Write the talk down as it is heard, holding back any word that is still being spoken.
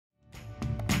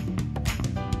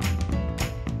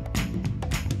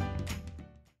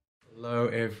Hello,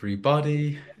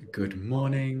 everybody. Good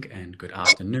morning and good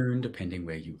afternoon, depending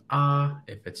where you are.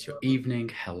 If it's your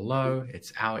evening, hello.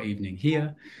 It's our evening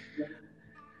here.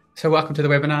 So welcome to the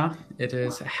webinar. It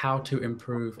is how to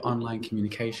improve online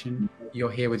communication.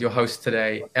 You're here with your hosts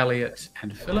today, Elliot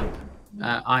and Philip.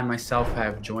 I myself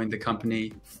have joined the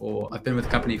company I've been with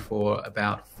the company for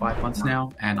about 5 months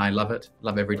now, and I love it,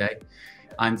 love every day.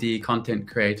 I'm the content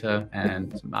creator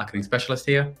and marketing specialist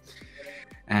here.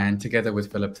 And together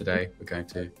with Philip today, we're going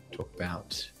to talk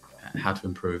about how to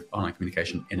improve online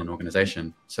communication in an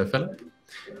organization. So Philip,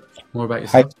 more about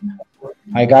yourself.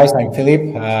 Hi guys, I'm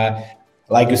Philip.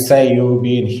 Like you say, you've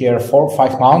been here 4 or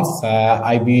 5 months.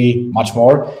 I be much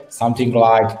more, something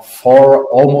like 4,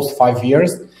 almost 5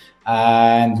 years.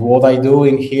 And what I do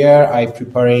in here, I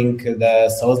preparing the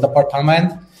sales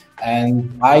department,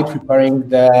 and I preparing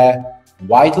the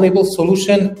white label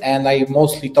solution, and I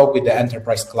mostly talk with the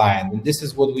enterprise client. And this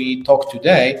is what we talk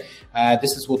today.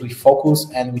 This is what we focus,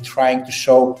 and we're trying to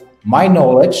show my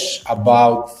knowledge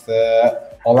about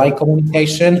online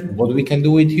communication, what we can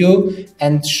do with you,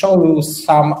 and show you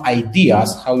some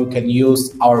ideas how you can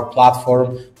use our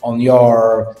platform on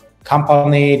your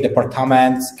company,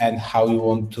 departments, and how you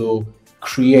want to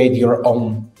create your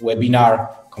own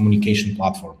webinar communication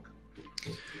platform.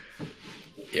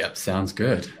 Yeah, sounds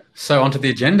good. So onto the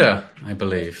agenda, I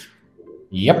believe.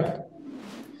 Yep.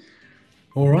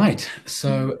 All right.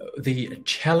 So the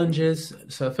challenges.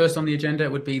 So first on the agenda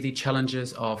would be the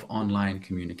challenges of online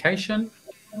communication.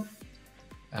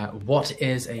 What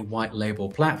is a white label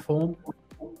platform?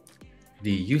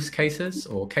 The use cases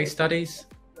or case studies.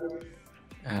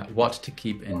 What to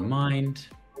keep in mind.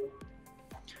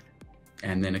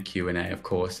 And then a Q&A, of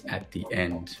course, at the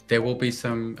end. There will be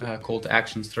some call to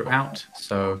actions throughout.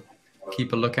 So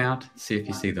keep a lookout, see if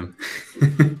you see them.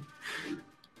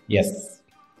 Yes.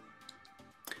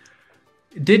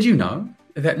 Did you know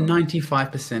that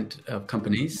 95% of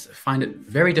companies find it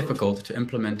very difficult to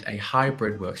implement a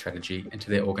hybrid work strategy into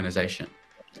their organization?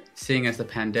 Seeing as the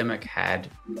pandemic had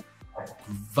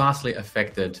vastly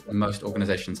affected most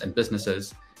organizations and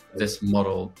businesses, this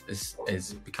model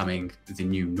is becoming the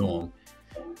new norm,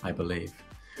 I believe.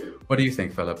 What do you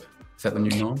think, Philip? Is that the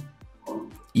new norm?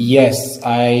 Yes,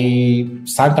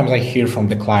 sometimes I hear from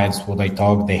the clients what I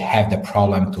talk, they have the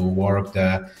problem to work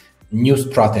the new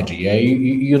strategy.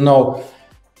 You know,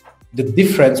 the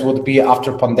difference would be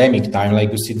after pandemic time,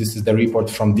 like you see, this is the report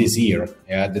from this year.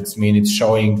 Yeah, that's mean it's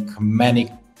showing many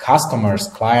customers,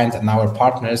 clients, and our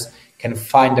partners can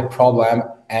find the problem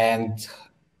and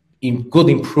could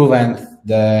improve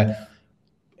the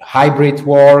hybrid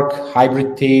work,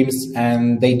 hybrid teams,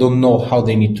 and they don't know how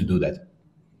they need to do that.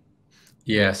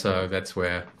 Yeah, so that's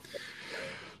where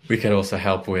we could also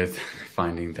help with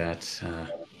finding that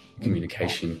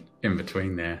communication in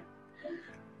between there.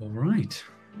 All right.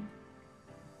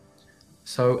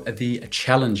 So the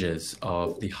challenges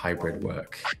of the hybrid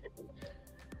work.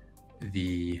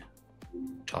 The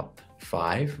top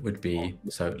 5 would be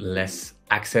less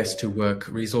access to work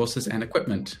resources and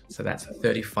equipment. So that's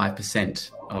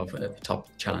 35% of the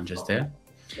top challenges there.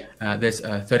 There's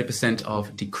 30%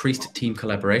 of decreased team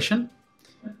collaboration.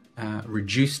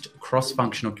 Reduced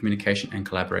cross-functional communication and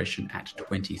collaboration at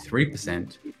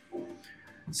 23%.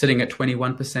 Sitting at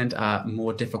 21% are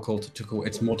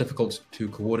it's more difficult to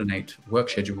coordinate work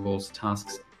schedules,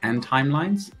 tasks, and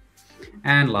timelines.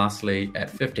 And lastly,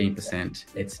 at 15%,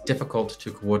 it's difficult to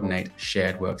coordinate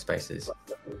shared workspaces,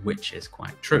 which is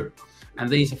quite true. And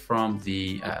these are from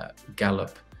the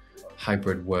Gallup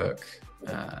hybrid work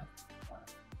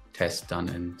test done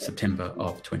in September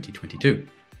of 2022.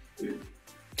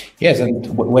 Yes, and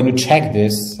when you check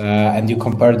this and you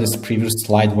compare this previous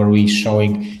slide where we're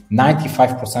showing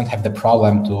 95% have the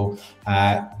problem to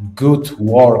good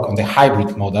work on the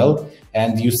hybrid model,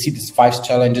 and you see these 5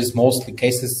 challenges, mostly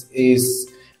cases is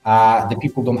the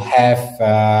people don't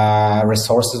have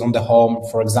resources on the home,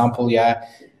 for example,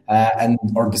 and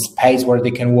or the space where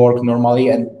they can work normally,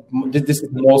 and this is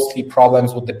mostly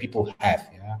problems what the people have.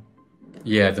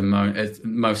 Yeah, it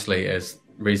mostly is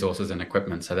resources and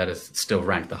equipment, so that is still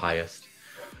ranked the highest.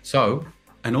 So,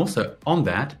 and also on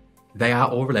that, they are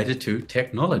all related to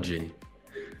technology.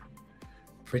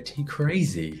 Pretty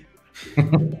crazy.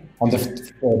 On the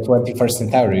 21st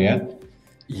century, yeah?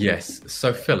 Yes.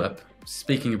 So Philip,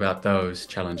 speaking about those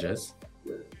challenges,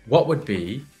 what would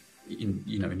be, in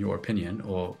your opinion,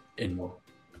 or in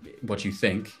what you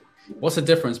think, what's the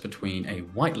difference between a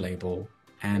white label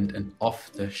and an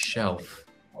off-the-shelf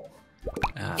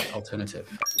alternative?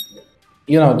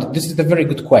 This is a very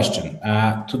good question.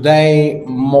 Today,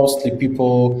 mostly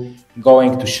people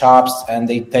going to shops and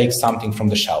they take something from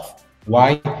the shelf.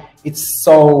 Why? It's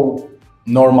so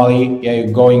normally, yeah,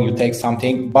 you're going, you take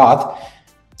something, but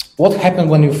what happens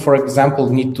when you, for example,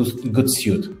 need to good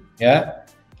suit? Yeah,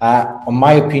 on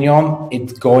my opinion,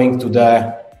 it's going to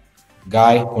the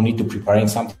guy who need to preparing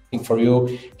something for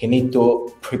you. He need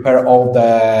to prepare all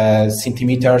the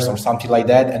centimeters or something like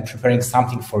that and preparing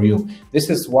something for you. This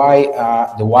is why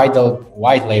the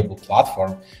white label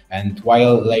platform and white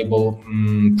label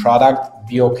product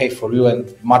be okay for you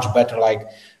and much better like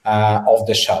off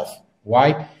the shelf.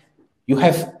 Why? You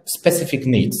have specific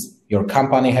needs. Your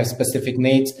company has specific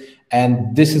needs,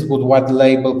 and this is what white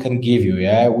label can give you.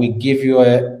 Yeah, we give you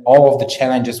all of the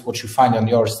challenges what you find on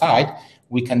your site.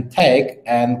 We can take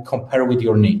and compare with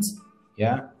your needs.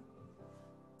 Yeah.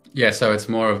 Yeah. So it's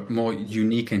more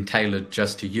unique and tailored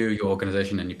just to you, your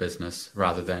organization, and your business,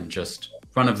 rather than just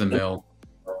run of the mill.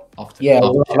 Like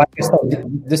I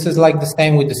said, this is like the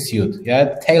same with the suit.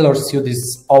 Yeah, tailored suit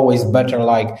is always better.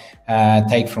 Like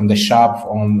take from the shop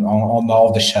on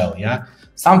off the shelf. Yeah,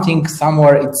 something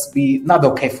somewhere it's be not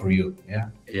okay for you. Yeah.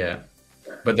 Yeah.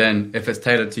 But then if it's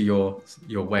tailored to your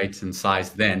weight and size,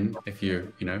 then if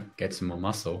you get some more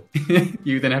muscle,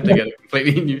 you then have to get a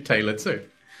completely new tailor too.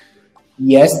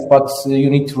 Yes, but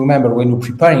you need to remember when you're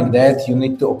preparing that, you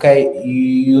need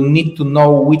to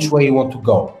know which way you want to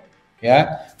go.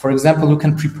 Yeah. For example, you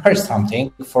can prepare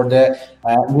something for the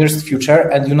nearest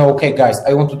future and okay, guys,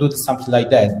 I want to do something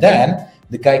like that. Then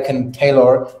the guy can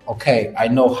tailor, okay, I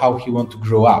know how he want to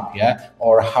grow up, yeah,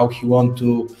 or how he want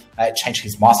to change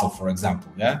his muscle, for example,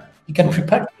 yeah. He can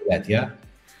prepare for that, yeah.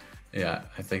 Yeah,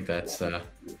 I think that's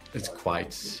it's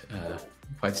quite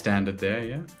standard there,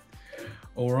 yeah.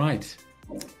 All right.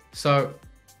 So,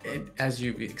 as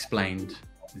you explained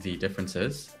the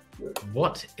differences,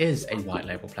 what is a white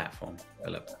label platform,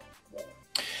 Philip?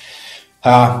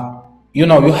 You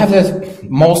have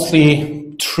mostly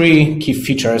 3 key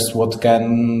features what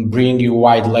can bring you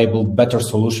white label better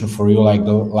solution for you like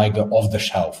off the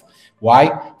shelf. Why?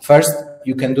 First,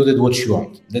 you can do that what you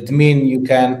want. That means you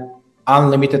can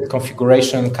unlimited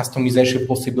configuration, customization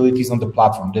possibilities on the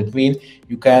platform. That means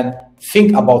you can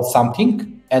think about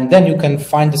something and then you can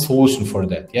find the solution for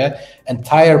that. Yeah,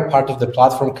 entire part of the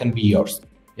platform can be yours.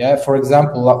 Yeah, for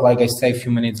example, like I say a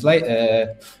few minutes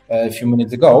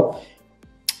ago,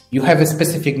 you have a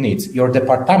specific needs. Your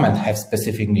department has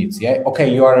specific needs. Yeah.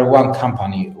 Okay. You are one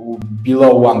company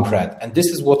below one brand, and this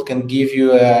is what can give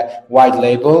you a white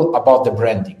label about the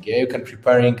branding. Yeah. You can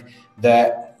preparing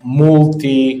the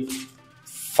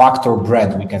multi-factor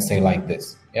brand. We can say like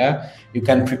this. Yeah. You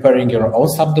can preparing your own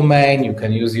subdomain. You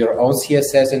can use your own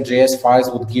CSS and JS files.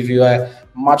 Would give you a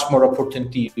much more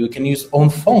opportunity. You can use own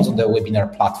phones on the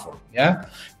webinar platform. Yeah.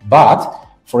 But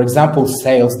for example,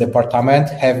 sales department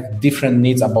have different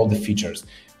needs about the features.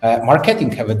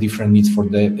 Marketing have a different needs for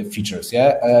the features.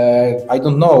 Yeah, I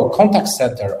don't know, contact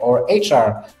center or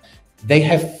HR, they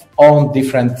have own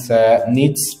different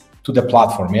needs to the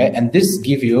platform. Yeah, and this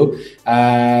give you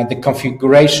the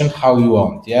configuration how you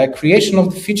want. Yeah, creation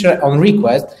of the feature on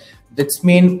request. That's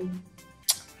mean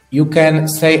you can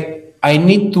say I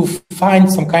need to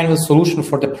find some kind of a solution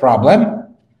for the problem.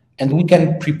 And we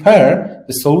can prepare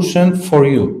the solution for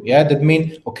you. Yeah, that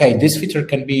means, okay, this feature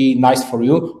can be nice for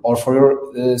you or for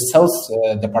your sales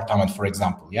department, for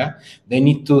example. Yeah, they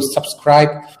need to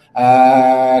subscribe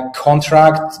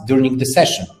contract during the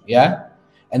session. Yeah,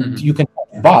 and you can,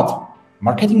 but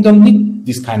marketing don't need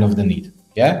this kind of the need.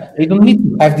 Yeah, they don't need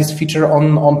to have this feature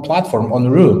on platform, on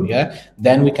room. Yeah,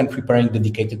 then we can prepare a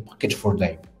dedicated package for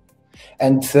them.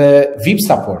 And VIP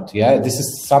support, yeah, this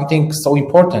is something so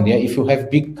important. Yeah, if you have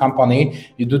big company,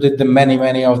 you do the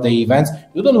many of the events.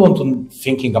 You don't want to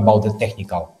thinking about the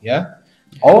technical. Yeah,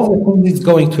 all of the things is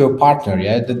going to your partner.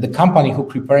 Yeah, the company who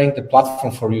preparing the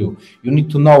platform for you. You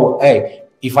need to know, hey,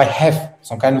 if I have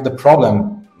some kind of the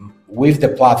problem with the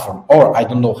platform, or I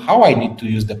don't know how I need to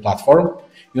use the platform.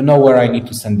 You know where I need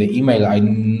to send the email. I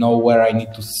know where I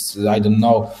need to, I don't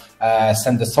know,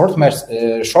 send a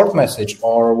short message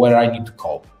or where I need to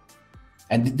call.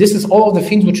 And this is all of the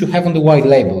things which you have on the white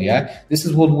label. Yeah, this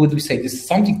is what would we say. This is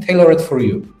something tailored for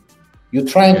you. You're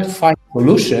trying to find a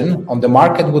solution on the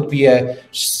market would be a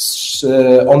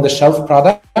on the shelf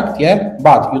product. Yeah,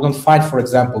 but you don't find, for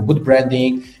example, good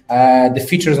branding, the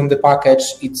features on the package.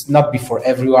 It's not be for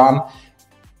everyone.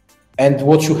 And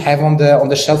what you have on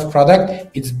the shelf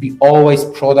product, it's be always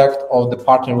product of the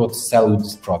partner would sell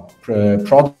this product,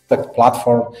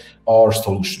 platform or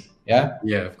solution. Yeah.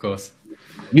 Yeah, of course.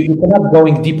 You cannot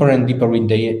going deeper and deeper in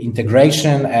the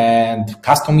integration and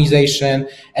customization,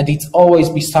 and it's always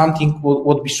be something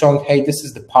would be showing, hey, this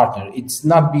is the partner. It's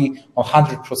not be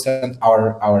 100%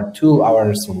 our tool,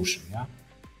 our solution. Yeah.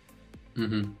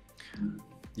 Mm-hmm.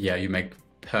 Yeah, you make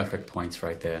perfect points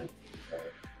right there.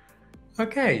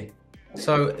 Okay,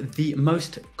 so the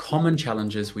most common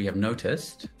challenges we have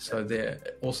noticed, so they're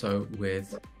also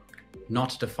with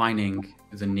not defining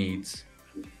the needs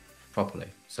properly.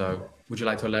 So would you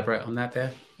like to elaborate on that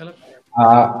there, Philip?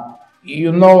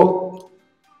 You know,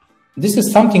 this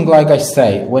is something like I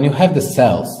say, when you have the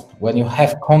sales, when you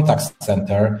have contact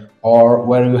center, or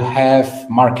where you have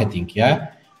marketing,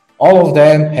 yeah, all of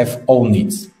them have own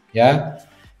needs, yeah,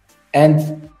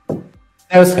 and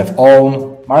sales have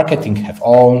own, marketing have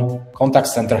own, contact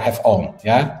center have own,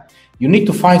 yeah. You need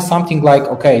to find something like,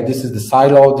 okay, this is the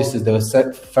silo, this is the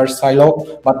first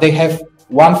silo, but they have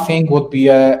one thing would be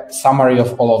a summary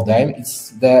of all of them.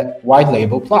 It's the white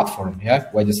label platform, yeah.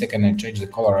 Wait a second, I change the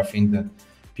color. I think that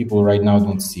people right now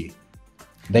don't see.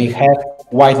 They have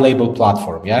white label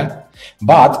platform, yeah.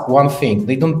 But one thing,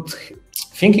 they don't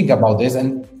thinking about this,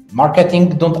 and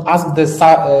marketing don't ask the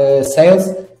sales,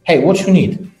 hey, what you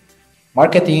need?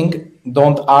 Marketing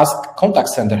don't ask contact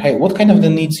center, hey, what kind of the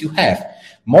needs you have?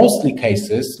 Mostly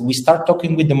cases, we start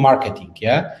talking with the marketing,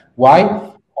 yeah. Why?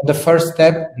 On the first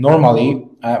step, normally,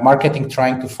 marketing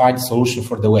trying to find solution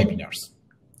for the webinars.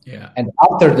 Yeah. And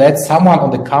after that, someone on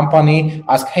the company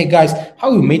asks, hey guys, how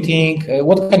are you meeting?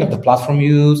 What kind of the platform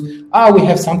you use? We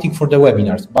have something for the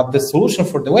webinars. But the solution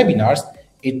for the webinars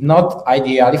is not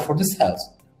ideally for the sales.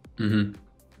 Mm-hmm.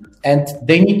 And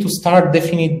they need to start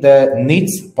defining the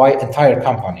needs by entire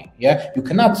company. Yeah, you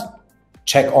cannot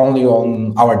check only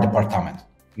on our department.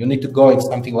 You need to go in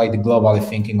something like the global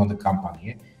thinking on the company.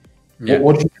 Yeah? Yeah.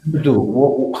 What you need to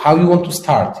do, how you want to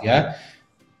start, yeah?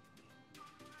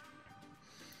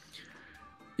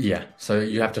 Yeah, so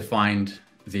you have to find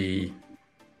the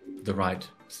right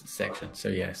section. So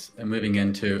yes, and moving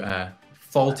into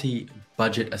faulty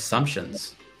budget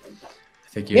assumptions. I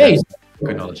think you have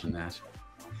good knowledge on that.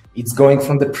 It's going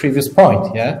from the previous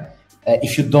point, yeah?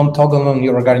 If you don't toggle on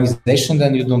your organization,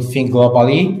 then you don't think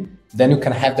globally, then you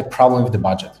can have the problem with the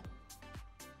budget.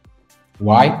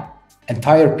 Why?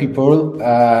 Entire people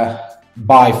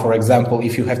buy, for example,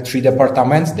 if you have 3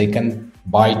 departments, they can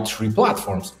buy 3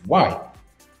 platforms. Why?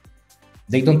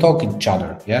 They don't talk each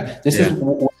other. Yeah, this is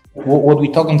what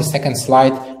we talk on the second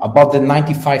slide about the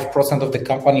 95% of the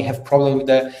company have problem with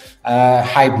the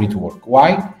hybrid work.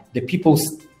 Why? The people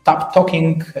stop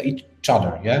talking each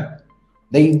other. Yeah,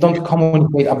 they don't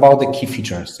communicate about the key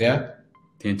features. Yeah,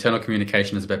 the internal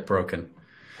communication is a bit broken.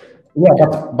 Yeah,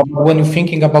 but when you're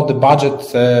thinking about the budget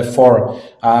for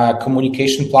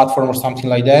communication platform or something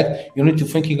like that, you need to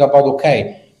thinking about,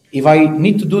 okay, if I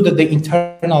need to do the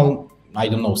internal, I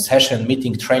don't know, session,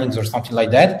 meeting, trainings or something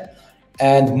like that,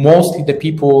 and mostly the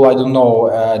people, I don't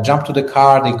know, jump to the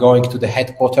car, they're going to the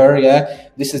headquarters, yeah,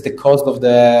 this is the cost of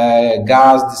the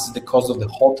gas, this is the cost of the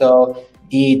hotel,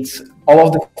 eat, all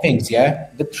of the things, yeah,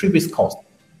 the trip is cost.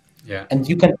 Yeah. And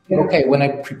you can, okay, when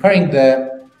I'm preparing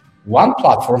the one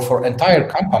platform for entire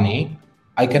company,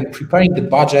 I can preparing the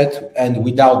budget and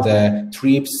without the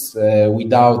trips,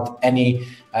 without any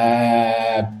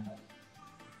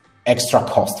extra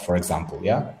cost, for example.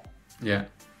 Yeah. Yeah.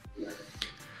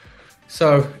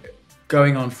 So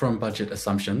going on from budget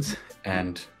assumptions,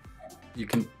 and you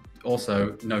can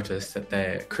also notice that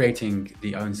they're creating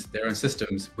their own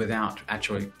systems without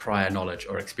actually prior knowledge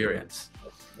or experience.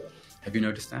 Have you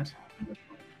noticed that?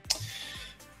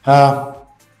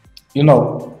 You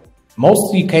know,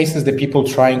 mostly cases the people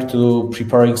trying to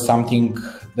preparing something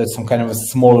that's some kind of a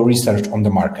small research on the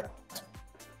market.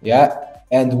 Yeah.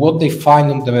 And what they find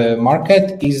on the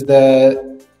market is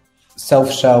the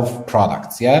self-shelf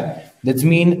products. Yeah. That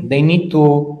means they need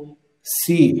to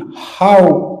see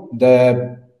how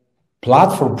the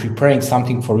platform preparing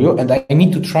something for you. And I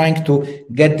need to trying to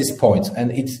get these points and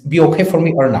it's be okay for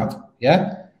me or not.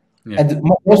 Yeah. Yeah. And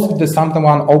most of the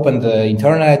someone open the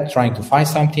internet trying to find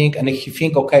something and he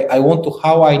think, okay, I want to,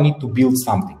 how I need to build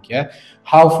something. Yeah.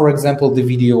 How, for example, the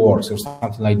video works or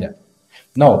something like that.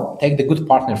 No, take the good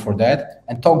partner for that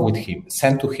and talk with him,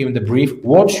 send to him the brief,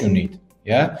 what you need.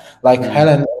 Yeah. Like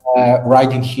Helen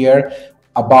writing here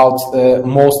about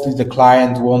mostly the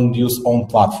client won't use own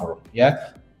platform. Yeah.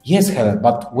 Yes, Helen,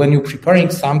 but when you're preparing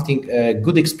something,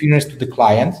 good experience to the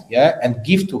client, yeah, and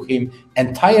give to him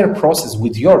entire process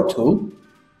with your tool,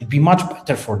 it'd be much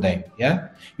better for them, yeah.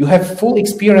 You have full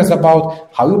experience about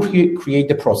how you create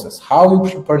the process, how you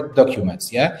prepare the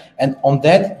documents, yeah, and on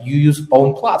that you use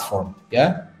own platform,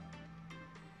 yeah.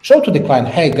 Show to the client,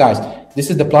 hey guys,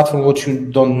 this is the platform which you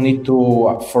don't need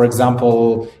to, for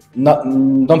example,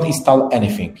 don't install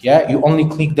anything, yeah. You only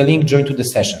click the link, join to the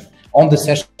session. On the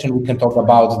session, we can talk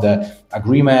about the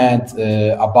agreement,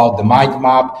 about the mind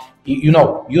map. You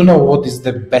know what is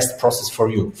the best process for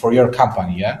you, for your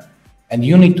company, yeah? and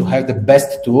you need to have the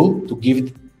best tool to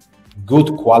give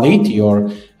good quality or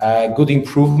good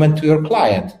improvement to your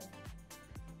client.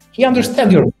 He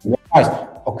understands your advice.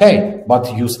 Okay,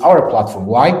 but use our platform.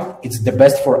 Why? It's the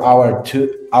best for our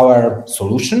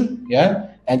solution,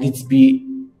 yeah, and it's be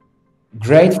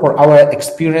great for our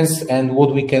experience and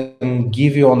what we can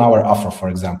give you on our offer, for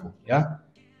example. Yeah.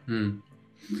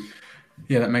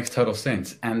 Yeah, that makes total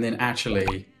sense. And then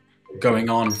actually going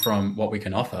on from what we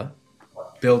can offer,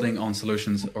 building on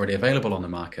solutions already available on the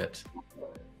market,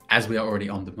 as we are already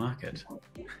on the market.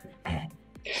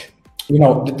 You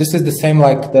know, this is the same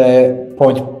like the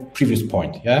previous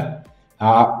point. Yeah.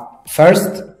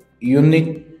 First,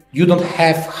 you don't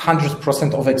have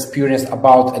 100% of experience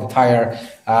about entire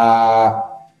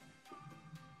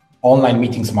online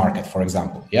meetings market, for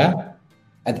example. Yeah.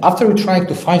 And after you're trying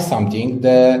to find something,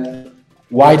 the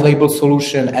white label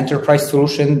solution, enterprise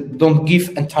solution don't give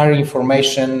entire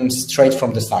information straight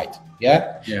from the site.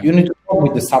 Yeah. You need to talk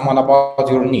with someone about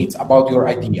your needs, about your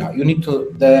idea. You need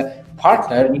to, the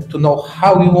partner need to know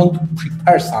how you want to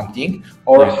prepare something,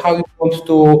 or how you want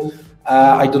to,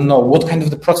 I don't know, what kind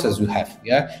of the process you have.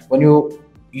 Yeah. When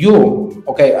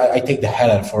okay, I take the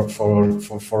Helen for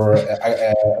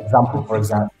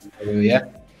example, yeah.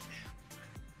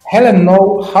 Helen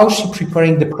know how she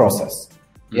preparing the process.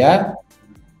 Yeah.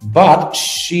 But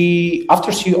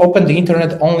after she opened the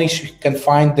internet, only she can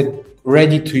find the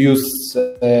ready to use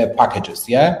packages.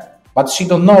 Yeah. But she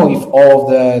don't know if all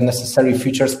the necessary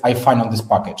features I find on this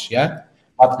package. Yeah.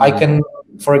 But I can,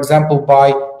 for example,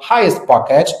 buy highest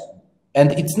package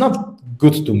and it's not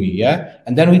good to me. Yeah.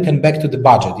 And then we can back to the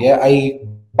budget. Yeah. I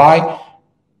buy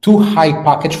too high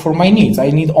package for my needs. I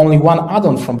need only one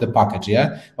add-on from the package.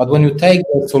 Yeah. But when you take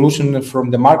the solution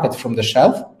from the market, from the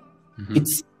shelf,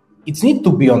 it's need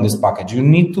to be on this package. You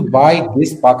need to buy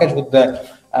this package with the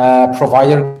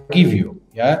provider give you.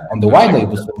 Yeah. On the white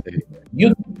label,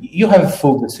 you have a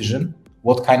full decision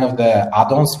what kind of the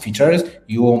add-ons features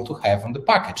you want to have on the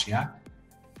package. Yeah.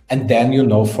 And then you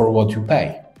know for what you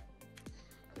pay.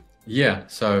 Yeah.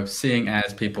 So seeing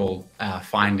as people are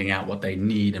finding out what they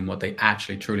need and what they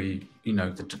actually truly, you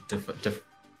know,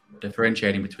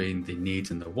 differentiating between the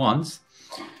needs and the wants,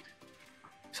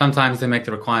 sometimes they make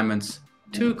the requirements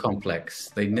too complex.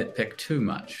 They nitpick too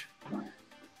much.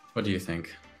 What do you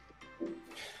think?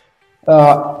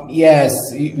 Yes,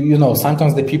 you know,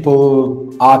 sometimes the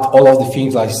people add all of the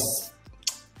things like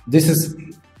this is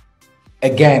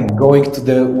again going to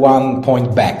the one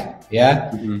point back.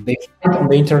 Yeah, they find on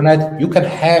the internet you can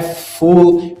have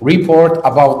full report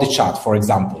about the chat, for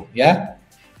example. Yeah,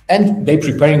 and they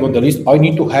preparing on the list. I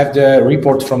need to have the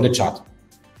report from the chat,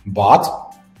 but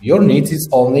your needs is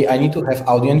only I need to have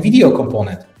audio and video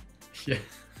component. Yeah.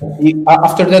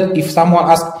 After that, if someone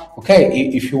asks,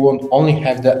 okay, if you want only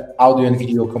have the audio and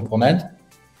video component,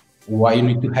 why you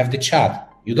need to have the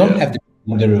chat? You don't have the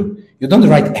people in the room. You don't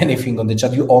write anything on the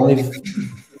chat. You only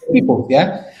people,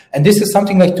 yeah. And this is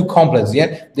something like too complex,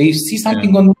 yeah. They see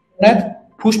something on the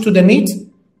internet, push to the needs,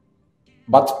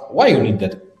 but why you need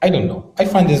that? I don't know. I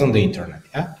find this on the internet,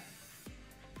 yeah.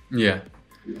 Yeah.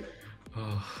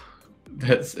 Oh,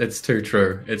 it's too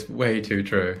true. It's way too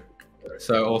true.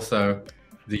 So also,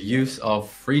 the use of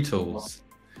free tools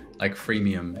like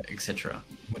freemium, etc.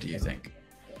 What do you think?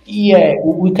 Yeah,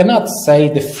 we cannot say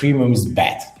the freemium is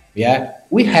bad. Yeah,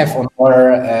 we have on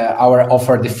our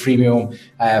offer the freemium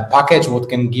package. What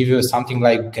can give you something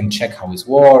like you can check how it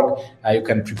works. You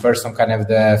can prepare some kind of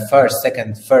the first,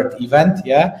 second, third event.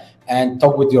 Yeah, and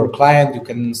talk with your client. You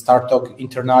can start talk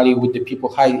internally with the people.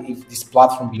 Hi, if this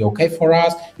platform be okay for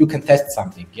us, you can test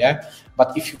something. Yeah,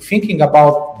 but if you're thinking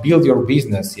about build your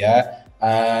business, yeah.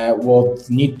 What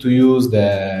need to use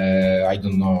the, I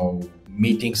don't know,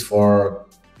 meetings for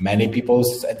many people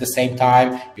at the same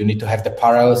time. You need to have the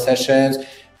parallel sessions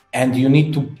and you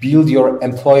need to build your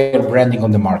employer branding on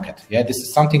the market. Yeah, this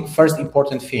is something first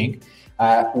important thing,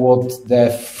 what the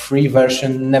free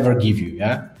version never give you.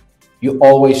 Yeah, you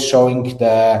always showing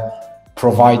the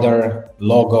provider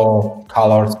logo,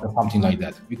 colors, or something like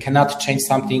that. You cannot change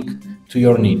something to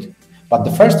your need. But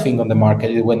the first thing on the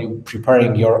market is when you're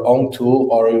preparing your own tool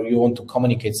or you want to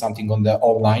communicate something on the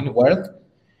online world,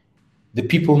 the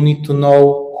people need to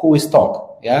know who is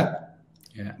talk. Yeah.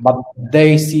 But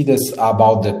they see this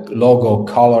about the logo,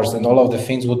 colors, and all of the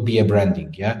things would be a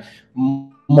branding. Yeah.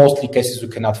 Mostly cases you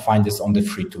cannot find this on the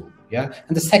free tool. Yeah.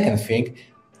 And the second thing,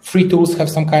 free tools have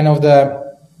some kind of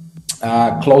the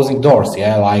closing doors.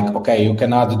 Yeah. Like, okay, you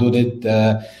cannot do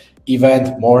the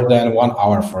event more than 1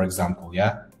 hour, for example.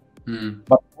 Yeah.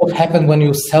 But what happens when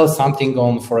you sell something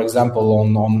on, for example,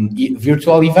 on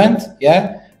virtual event?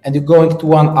 Yeah, and you go into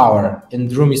 1 hour and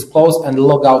the room is closed and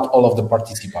log out all of the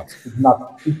participants.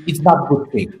 It's not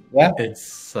good thing. Yeah. It's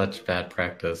such bad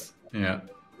practice. Yeah.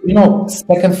 You know,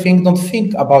 second thing, don't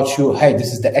think about you. Hey,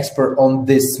 this is the expert on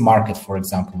this market, for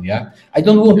example. Yeah. I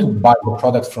don't want to buy the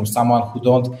product from someone who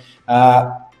don't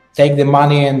take the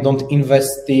money and don't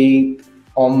invest it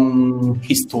on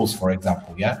his tools, for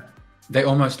example. Yeah. They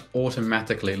almost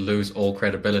automatically lose all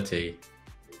credibility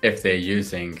if they're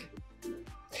using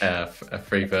a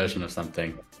free version of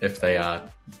something, if they are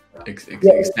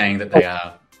saying that they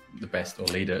are the best or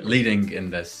leading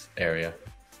in this area.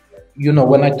 You know,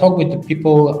 when I talk with the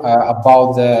people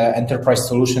about the enterprise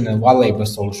solution and white label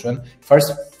solution,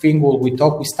 first thing we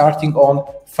talk, we're starting on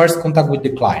first contact with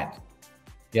the client.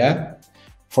 Yeah.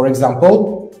 For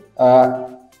example,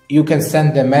 you can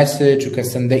send the message, you can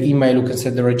send the email, you can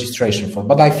send the registration form.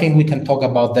 But I think we can talk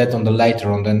about that on the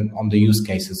later on the use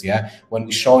cases. Yeah, when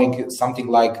we're showing something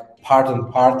like part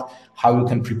on part, how you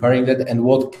can preparing that and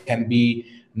what can be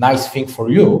nice thing for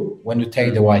you when you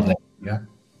take the white label. Yeah.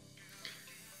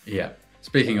 Yeah.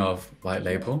 Speaking of white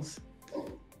labels,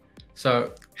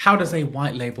 so how does a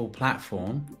white label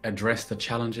platform address the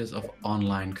challenges of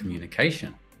online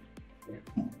communication?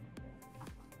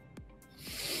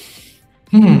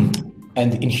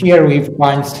 And in here we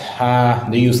find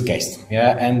the use case.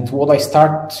 Yeah, and what I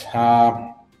start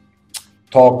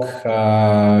talk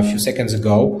a few seconds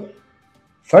ago.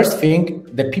 First thing,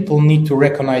 the people need to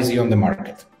recognize you on the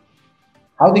market.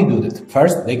 How they do that?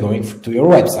 First, they going to your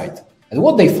website, and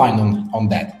what they find on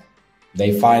that?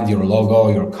 They find your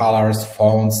logo, your colors,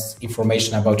 fonts,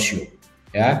 information about you.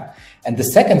 Yeah, and the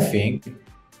second thing,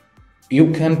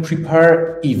 you can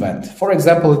prepare event. For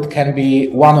example, it can be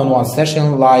one-on-one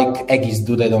session like Egis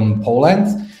do that on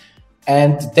Poland.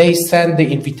 And they send the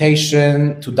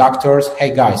invitation to doctors.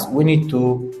 Hey guys, we need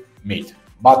to meet.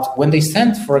 But when they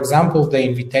send, for example, the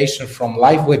invitation from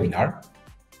LiveWebinar,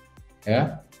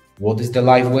 yeah, what is the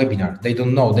LiveWebinar? They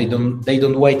don't know. They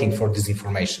don't waiting for this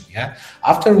information. Yeah.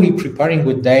 After we preparing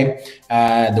with them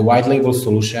the white label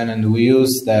solution, and we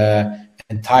use the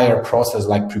entire process,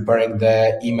 like preparing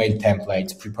the email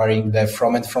templates, preparing the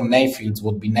from and from name fields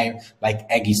would be named like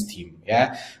Egis team.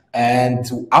 Yeah. And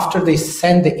after they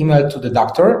send the email to the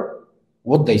doctor,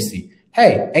 what they see?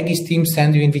 Hey, Egis team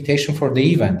send you invitation for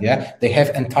the event. Yeah. They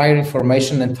have entire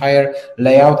information, entire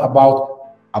layout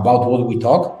about what we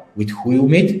talk, with who you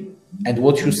meet, and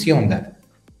what you see on that.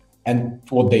 And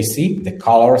what they see, the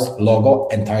colors, logo,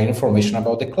 entire information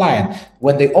about the client.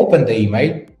 When they open the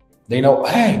email, they know,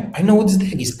 hey, I know what this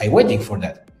thing is. I'm waiting for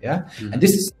that. Yeah. Mm-hmm. And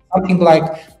this is something like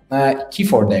key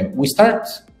for them. We start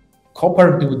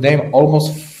cooperating with them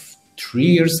almost 3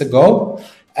 years ago.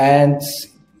 And,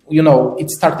 you know, it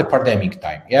started pandemic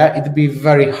time. Yeah. It'd be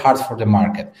very hard for the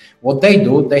market. What they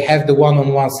do, they have the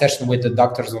one-on-one session with the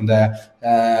doctors on the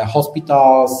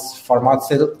hospitals,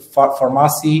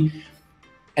 pharmacy.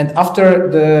 And after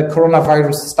the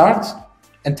coronavirus starts,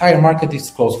 entire market is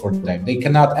closed for them. They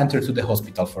cannot enter to the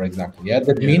hospital, for example. Yeah,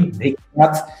 that means they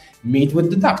cannot meet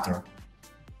with the doctor.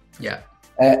 Yeah.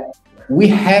 We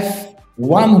have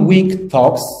 1 week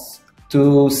talks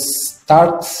to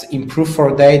start improve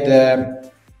for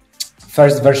the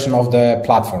first version of the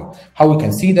platform. How we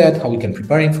can see that, how we can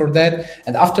preparing for that.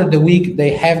 And after the week, they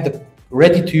have the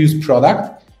ready to use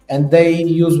product, and they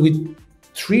use with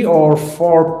 3 or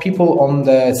 4 people on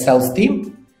the sales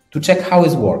team to check how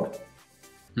it works.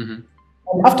 Mm-hmm.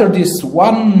 And after this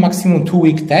 1 maximum 2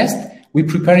 week test, we're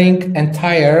preparing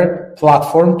entire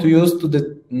platform to use to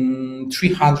the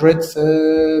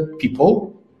 300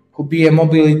 people who be a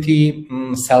mobility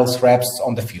sales reps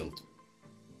on the field.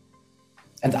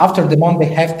 And after the month, they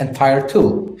have entire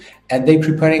tool, and they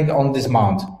preparing on this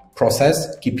month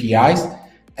process KPIs,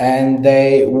 and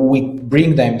we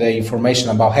bring them the information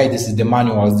about, hey, this is the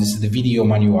manuals, this is the video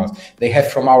manuals. They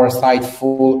have from our side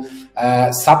full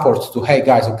support to, hey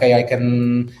guys, okay, I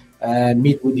can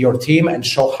meet with your team and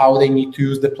show how they need to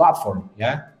use the platform.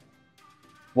 Yeah.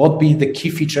 What be the key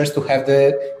features to have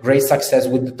the great success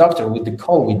with the doctor, with the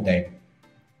call with them.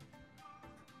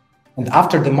 And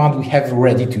after the month, we have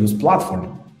ready to use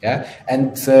platform. Yeah.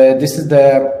 And this is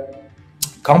the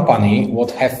company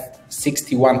what have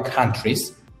 61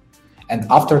 countries. And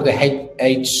after the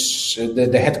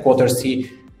headquarters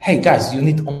see, hey guys, you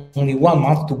need only 1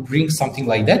 month to bring something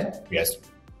like that? Yes.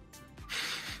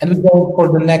 And we go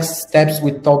for the next steps.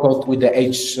 We talk out with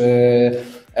the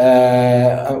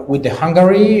with the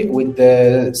Hungary, with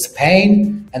the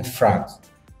Spain and France.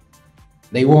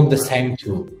 They want the same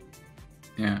tool.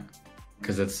 Yeah,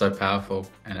 because it's so powerful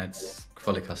and it's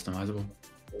fully customizable.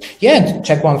 Yeah, and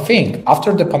check one thing.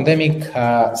 After the pandemic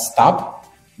stopped,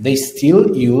 they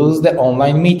still use the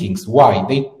online meetings. Why?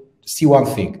 They see one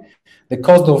thing: the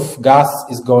cost of gas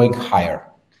is going higher.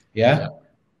 Yeah.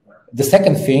 The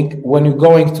second thing, when you're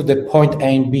going to the point A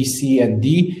and B, C and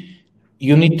D,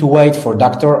 you need to wait for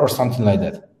doctor or something like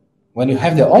that. When you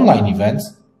have the online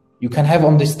events, you can have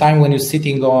on this time when you're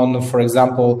sitting on, for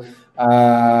example,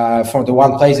 from the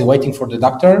one place waiting for the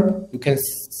doctor, you can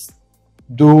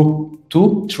do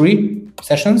 2-3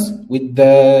 sessions with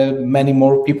many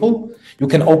more people. You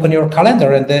can open your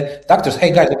calendar and the doctors,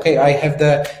 hey guys, okay, I have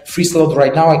the free slot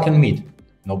right now, I can meet.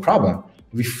 No problem.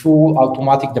 We full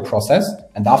automatic the process,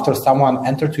 and after someone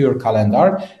enter to your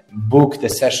calendar, book the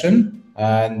session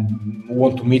and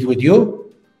want to meet with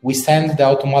you, we send the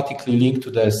automatically link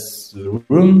to this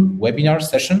room webinar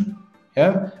session.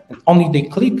 Yeah, and only they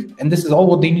click, and this is all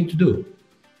what they need to do.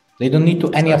 They don't need to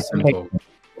any application.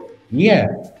 Yeah,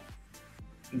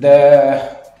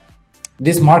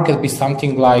 this market be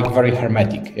something like very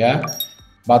hermetic. Yeah.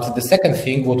 But the second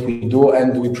thing, what we do,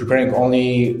 and we're preparing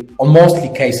only on mostly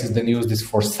cases, they use this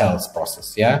for sales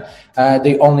process. Yeah,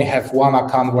 they only have one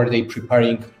account where they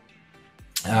preparing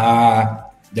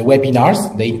the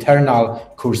webinars, the internal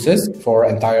courses for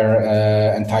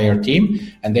entire team,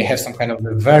 and they have some kind of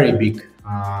a very big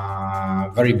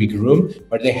room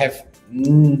where they have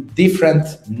different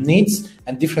needs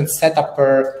and different setup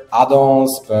per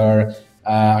add-ons, per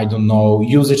I don't know,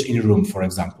 usage in room, for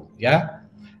example. Yeah.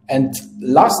 And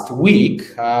last week,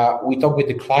 we talked with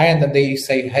the client and they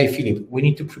say, hey, Philip, we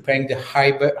need to prepare the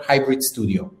hybrid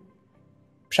studio.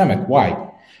 Przemek,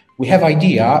 why? We have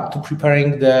idea to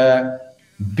preparing the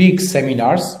big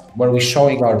seminars where we're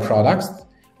showing our products.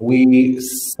 We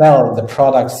sell the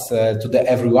products to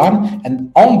everyone.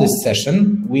 And on this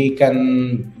session, we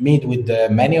can meet with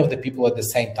many of the people at the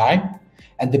same time.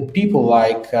 And the people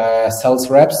like sales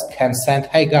reps can send,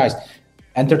 hey, guys,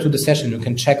 enter to the session. You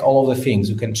can check all of the things.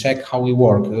 You can check how we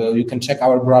work. You can check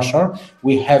our brochure.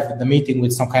 We have the meeting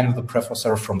with some kind of the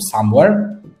professor from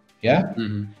somewhere. Yeah.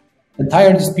 Mm-hmm.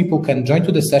 Entire these people can join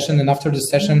to the session, and after the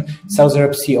session, sales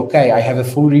reps see, okay, I have a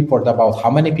full report about how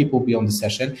many people be on the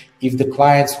session. If the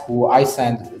clients who I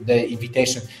send the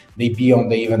invitation, they be on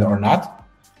the event or not.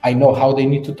 I know how they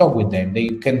need to talk with them. They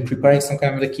can prepare some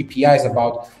kind of the KPIs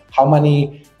about how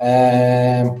many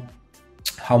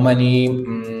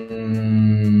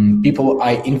people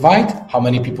I invite, how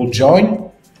many people join,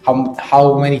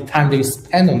 how many time they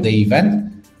spend on the event,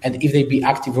 and if they be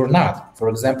active or not. For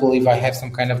example, if I have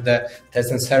some kind of the test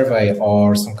and survey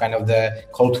or some kind of the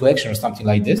call to action or something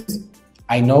like this,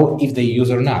 I know if they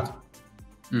use or not.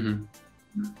 Mm-hmm.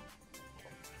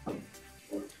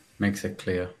 Makes it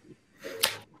clear.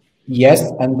 Yes,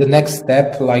 and the next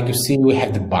step, like you see, we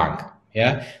have the bank.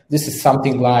 Yeah, this is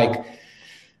something like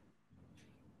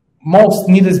most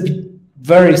needs be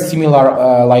very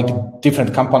similar, like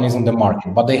different companies on the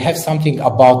market, but they have something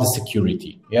about the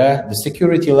security. Yeah, the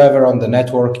security level on the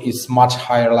network is much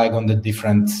higher, like on the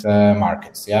different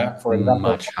markets. Yeah, for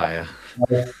example, much higher.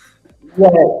 Yeah,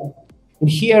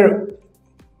 here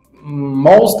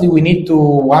mostly we need to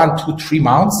 1, 2, 3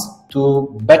 months to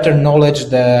better knowledge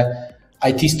the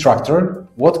IT structure,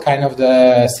 what kind of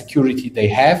the security they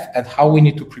have, and how we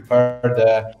need to prepare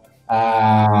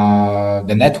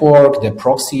the network, the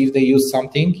proxy if they use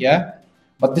something. Yeah,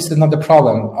 but this is not the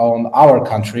problem on our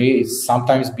country. It's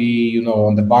sometimes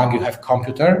on the bank you have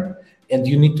computer and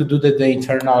you need to do the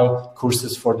internal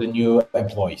courses for the new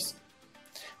employees.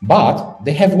 But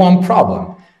they have one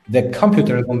problem: the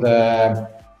computers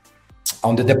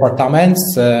on the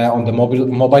departments, on the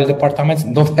mobile departments,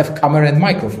 don't have camera and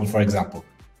microphone, for example.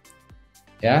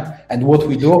 Yeah, and what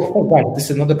we do, oh God,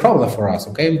 this is not a problem for us.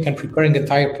 Okay, we can prepare an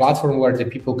entire platform where the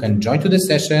people can join to the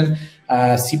session,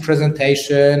 see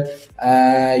presentation,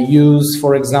 use,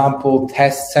 for example,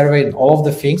 test, survey, and all of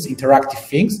the things, interactive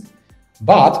things.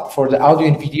 But for the audio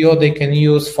and video, they can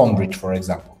use phone bridge, for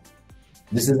example.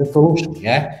 This is the solution.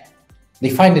 Yeah,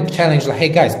 they find a challenge like, hey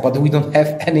guys, but we don't have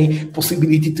any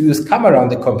possibility to use camera on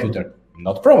the computer.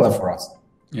 Not a problem for us.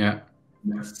 Yeah,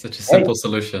 such a simple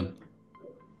solution.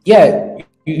 Yeah.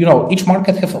 Each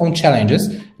market has own challenges.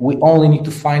 We only need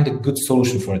to find a good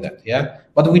solution for that. Yeah,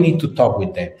 but we need to talk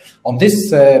with them. On this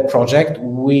project,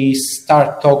 we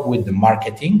start talk with the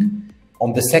marketing.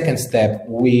 On the second step,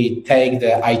 we take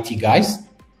the IT guys.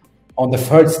 On the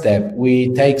third step,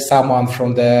 we take someone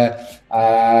from the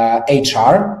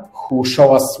HR who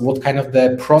show us what kind of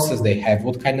the process they have,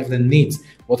 what kind of the needs,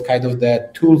 what kind of the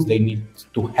tools they need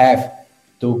to have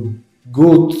to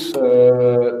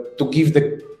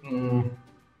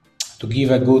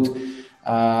give a good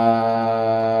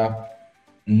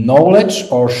knowledge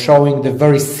or showing the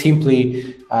very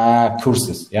simply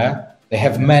courses. Yeah, they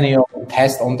have many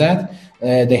test on that.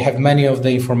 They have many of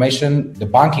the information, the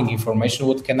banking information,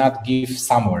 what cannot give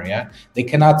somewhere. Yeah, they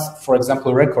cannot, for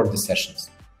example, record the sessions.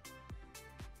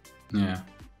 Yeah,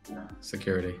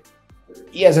 security.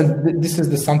 Yes, and this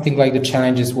is something like the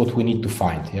challenges what we need to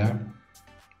find. Yeah.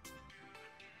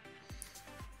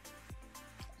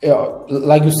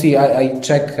 Like you see, I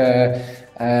check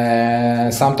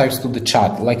sometimes to the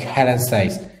chat, like Helen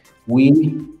says, we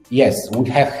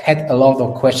have had a lot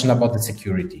of questions about the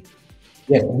security.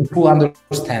 Yes, we fully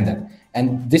understand that.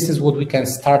 And this is what we can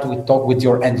start with, talk with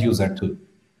your end user too.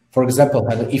 For example,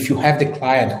 if you have the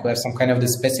client who has some kind of the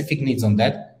specific needs on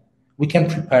that, we can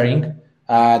preparing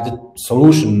the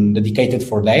solution dedicated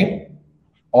for them,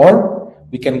 or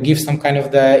we can give some kind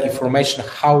of the information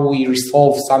how we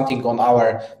resolve something on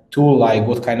our tool, like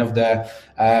what kind of the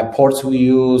ports we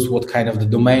use, what kind of the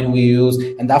domain we use.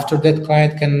 And after that,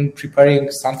 client can preparing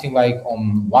something like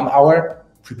on 1 hour,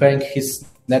 preparing his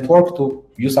network to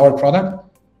use our product.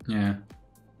 Yeah.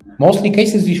 Mostly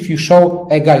cases, if you show,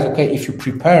 hey guys, okay, if you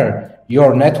prepare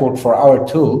your network for our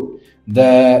tool,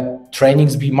 the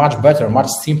trainings be much better, much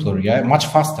simpler, yeah, much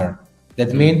faster.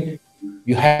 That means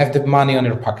you have the money on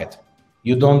your pocket.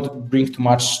 You don't bring too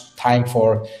much time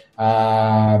for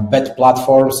bad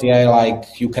platforms. Yeah,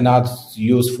 like you cannot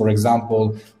use, for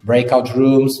example, breakout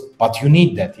rooms, but you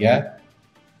need that. Yeah,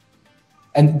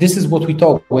 and this is what we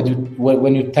talk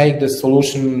when you take the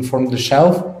solution from the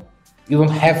shelf. You don't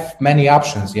have many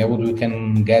options. Yeah, what we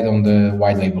can get on the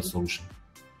white label solution.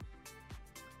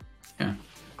 Yeah,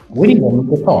 we need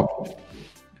to talk.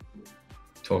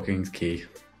 Talking is key.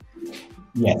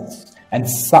 Yes. And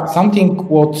something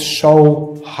would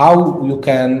show how you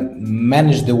can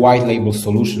manage the white label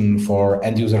solution for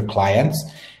end user clients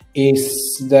is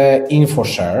the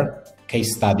InfoShare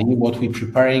case study, what we're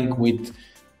preparing with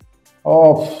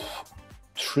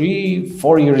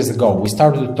 3-4 years ago. We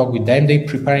started to talk with them. They're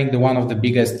preparing one of the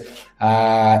biggest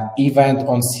event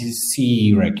on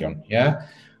CE region. Yeah.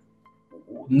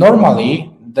 Normally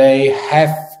they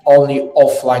have only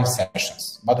offline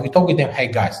sessions, but we talk with them, hey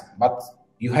guys, but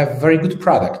you have very good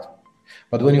product,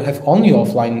 but when you have only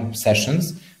offline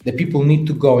sessions, the people need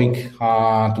to going to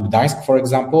Gdańsk, for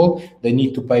example. They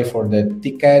need to pay for the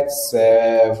tickets,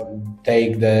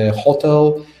 take the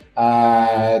hotel,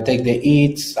 take the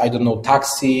eats, I don't know,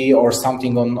 taxi or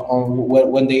something on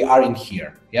when they are in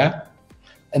here. Yeah,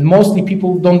 and mostly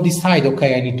people don't decide.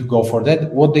 Okay, I need to go for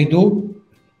that. What they do,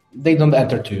 they don't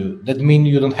enter to you. That means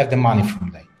you don't have the money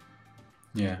from them.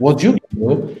 Yeah. What you can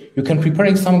do, you can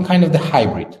prepare some kind of the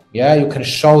hybrid. Yeah, you can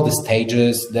show the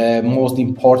stages, the most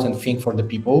important thing for the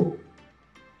people,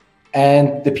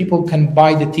 and the people can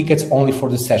buy the tickets only for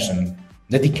the session,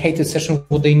 dedicated session,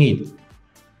 what they need.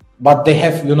 But they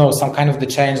have, some kind of the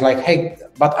change like, hey,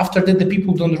 but after that, the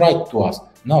people don't write to us.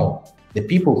 No, the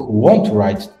people who want to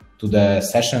write to the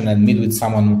session and meet with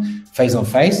someone face on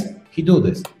face, he do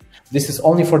this. This is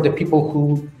only for the people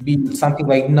who be something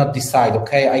like not decide,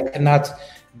 okay, I cannot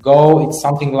go. It's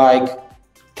something like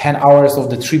 10 hours of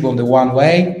the trip on the one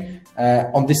way.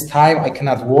 On this time, I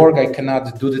cannot work. I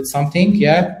cannot do that something.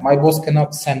 Yeah, my boss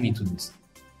cannot send me to this.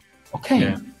 Okay,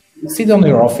 yeah. Sit on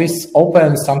your office,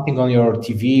 open something on your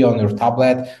TV, on your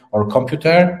tablet or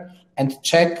computer, and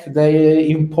check the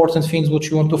important things which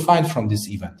you want to find from this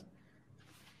event.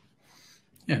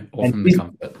 Yeah, all from the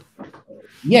comfort.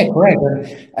 Yeah, correct.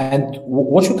 And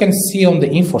what you can see on the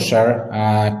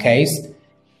InfoShare case,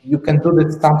 you can do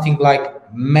that something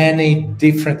like many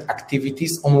different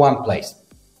activities on one place.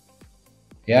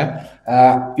 Yeah,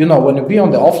 when you be on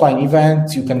the offline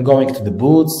event, you can go into the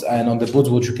booths, and on the booths,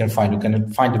 what you can find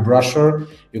the brochure,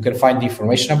 you can find the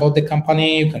information about the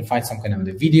company, you can find some kind of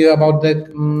the video about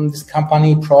this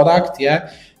company product.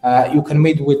 Yeah, you can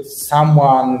meet with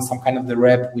someone, some kind of the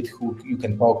rep with who you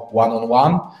can talk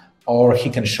one-on-one. Or he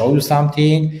can show you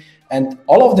something, and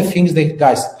all of the things that,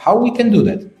 guys, how we can do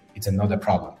that? It's another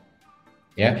problem.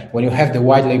 Yeah, when you have the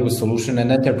white label solution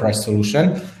and enterprise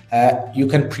solution, you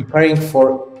can preparing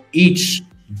for each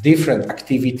different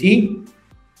activity,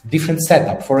 different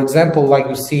setup. For example, like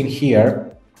you see in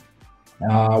here,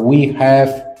 we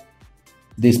have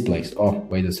this place. Oh,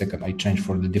 wait a second, I changed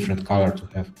for the different color to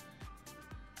have.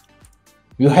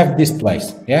 You have this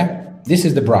place. Yeah, this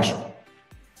is the brochure.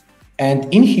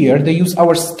 And in here, they use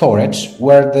our storage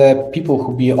where the people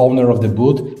who be owner of the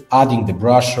booth, adding the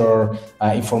brochure,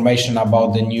 information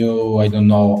about the new, I don't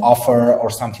know, offer or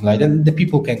something like that. The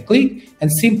people can click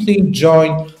and simply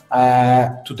join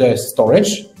to the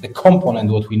storage, the component,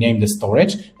 what we name the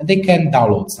storage, and they can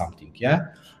download something. Yeah.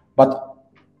 But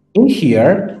in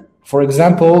here, for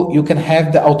example, you can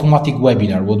have the automatic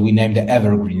webinar, what we name the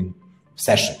evergreen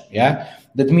session. Yeah.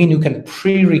 That means you can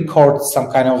pre-record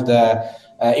some kind of the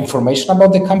information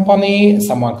about the company.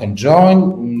 Someone can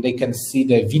join, they can see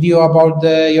the video about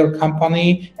your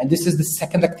company. And this is the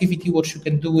second activity what you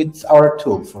can do with our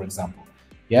tool, for example.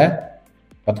 Yeah.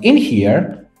 But in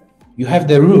here, you have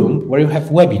the room where you have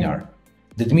webinar.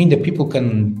 That means that people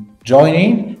can join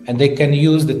in and they can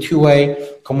use the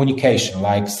two-way communication.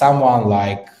 Like someone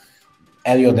like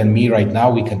Elliot and me right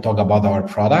now, we can talk about our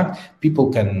product.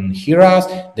 People can hear us,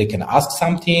 they can ask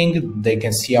something, they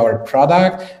can see our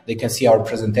product, they can see our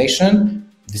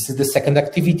presentation. This is the second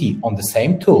activity on the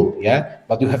same tool, yeah?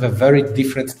 But you have a very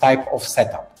different type of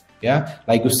setup, yeah?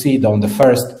 Like you see on the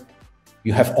first,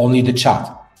 you have only the chat.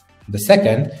 The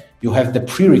second, you have the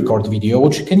pre-record video,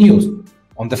 which you can use.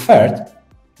 On the third,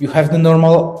 you have the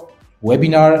normal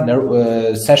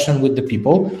webinar session with the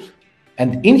people.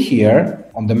 And in here,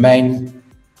 on the main,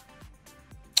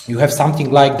 you have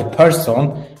something like the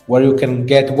person where you can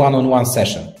get one-on-one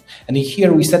session. And in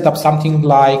here, we set up something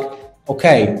like,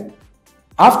 okay,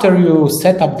 after you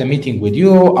set up the meeting with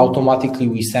you, automatically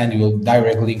we send you a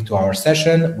direct link to our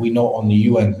session. We know only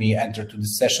you and me enter to the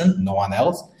session, no one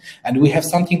else. And we have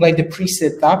something like the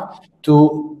pre-set up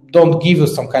to don't give you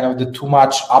some kind of the too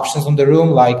much options on the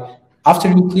room, like after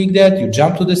you click that, you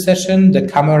jump to the session, the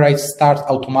camera starts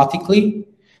automatically,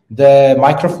 the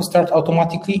microphone starts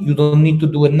automatically, you don't need to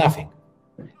do nothing.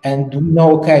 And we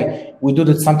know, okay, we do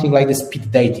that something like the speed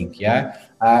dating, yeah?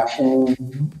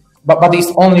 But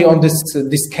it's only on this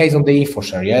case on the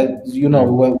InfoShare, yeah? You know,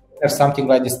 we have something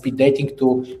like the speed dating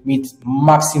to meet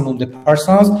maximum the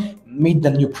persons, meet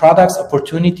the new products,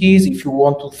 opportunities. If you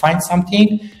want to find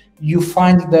something, you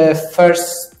find the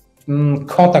first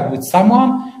contact with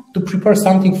someone to prepare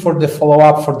something for the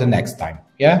follow-up for the next time,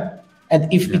 yeah?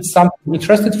 And if it's something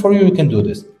interested for you, you can do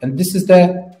this. And this is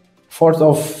the fourth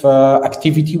of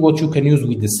activity what you can use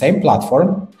with the same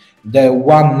platform. The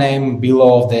one name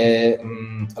below the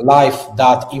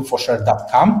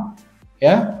live.infoshare.com,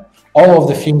 yeah? All of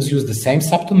the things use the same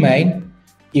subdomain.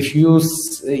 If you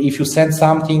send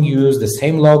something, you use the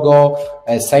same logo,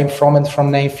 same from and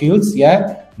from name fields,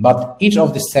 yeah? But each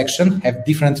of the section have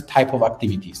different type of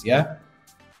activities, yeah?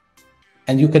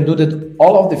 And you can do that,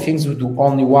 all of the things you do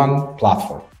only one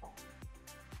platform.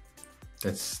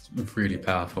 That's really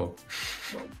powerful.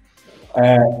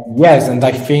 Yes, and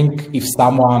I think if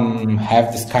someone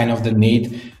have this kind of the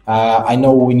need, I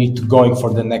know we need to going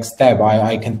for the next step.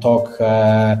 I can talk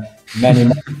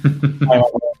many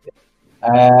more.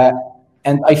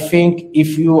 And I think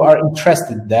if you are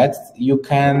interested that, you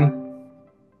can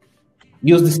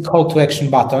use this call to action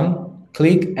button,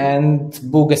 click and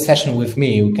book a session with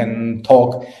me. We can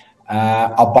talk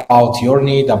about your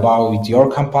need, about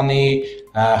your company,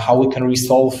 how we can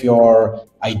resolve your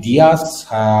ideas,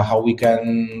 how we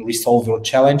can resolve your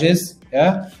challenges.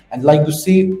 Yeah, and like you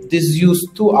see, this is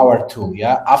used to our tool.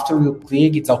 Yeah, after you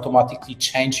click, it's automatically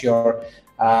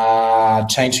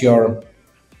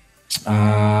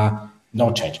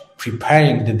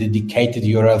preparing the dedicated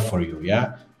URL for you.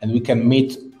 Yeah, and we can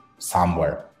meet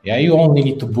somewhere. Yeah, you only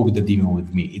need to book the demo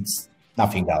with me. It's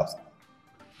nothing else.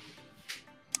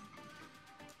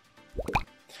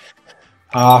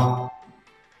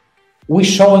 We're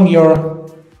showing your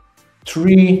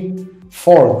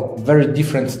 3-4 very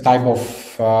different type of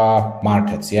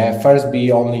markets. Yeah, first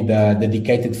be only the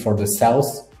dedicated for the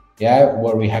sales. Yeah,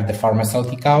 where we have the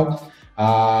pharmaceutical.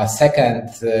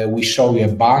 Second, we show you a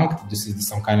bank. This is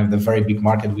some kind of the very big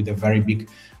market with a very big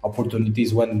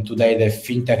opportunities. When today the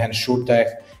fintech and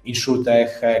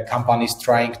insurtech companies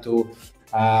trying to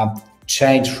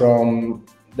change from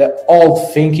the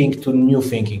old thinking to new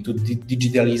thinking, to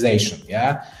digitalization.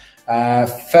 Yeah.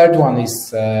 Third one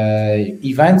is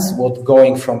events, what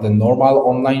going from the normal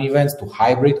online events to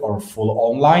hybrid or full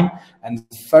online. And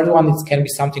third one, it can be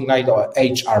something like the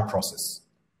HR process.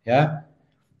 Yeah.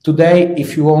 Today,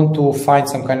 if you want to find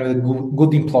some kind of a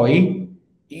good employee,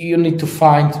 you need to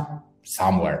find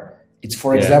somewhere. It's,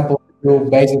 for example,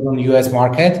 based on the US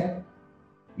market,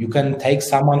 you can take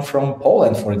someone from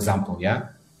Poland, for example. Yeah.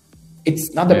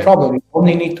 It's not a problem. You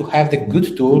only need to have the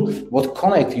good tool what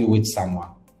connect you with someone.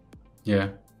 Yeah.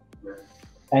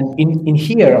 And in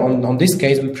here, on this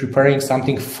case, we're preparing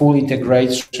something full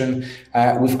integration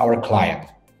with our client.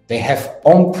 They have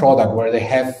own product where they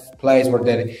have place where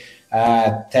they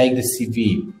take the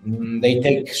CV. They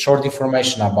take short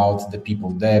information about the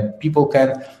people. The people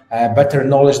can better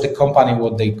knowledge the company,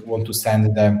 what they want to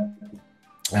send the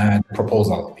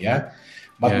proposal. Yeah.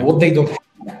 But what they don't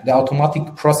have, the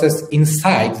automatic process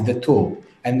inside the tool.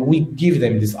 And we give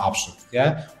them this option.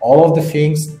 Yeah, all of the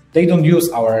things, they don't use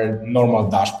our normal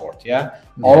dashboard. Yeah,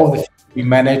 all of the things we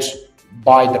manage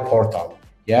by the portal.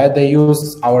 Yeah, they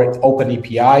use our open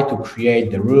API to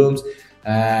create the rooms,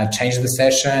 change the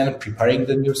session, preparing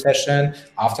the new session.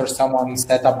 After someone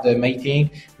set up the meeting,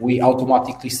 we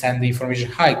automatically send the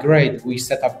information. Hi, great, we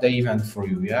set up the event for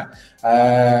you. Yeah,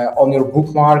 on your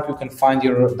bookmark, you can find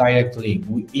your direct link.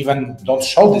 We even don't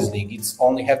show this link; it's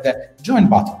only have the join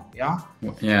button. Yeah,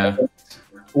 yeah.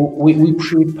 We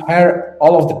prepare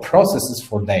all of the processes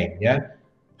for them. Yeah,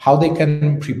 how they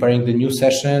can preparing the new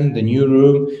session, the new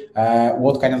room,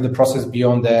 what kind of the process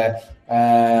beyond the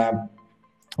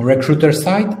recruiter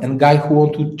side and guy who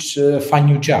want to find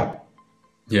new job.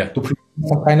 Yeah. To prepare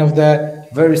some kind of the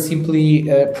very simply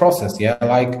process. Yeah,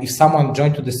 like if someone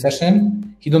joined to the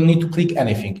session, he don't need to click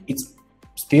anything. It's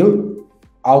still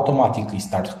automatically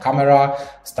start camera,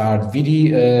 start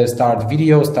video,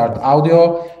 start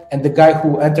audio, and the guy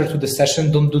who entered to the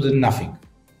session don't do the nothing.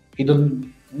 He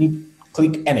don't need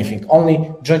click anything,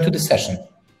 only join to the session.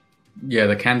 Yeah,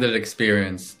 the candidate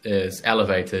experience is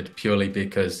elevated purely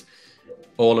because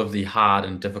all of the hard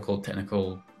and difficult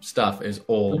technical stuff is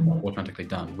all automatically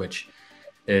done, which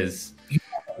is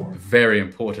very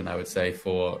important, I would say,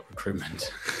 for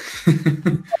recruitment.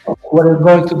 When you're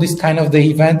going to this kind of the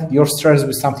event, your stress will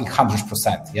be something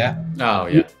 100%. Yeah. Oh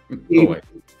yeah. Always.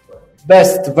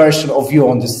 Best version of you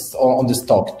on this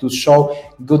talk to show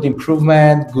good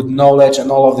improvement, good knowledge, and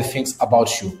all of the things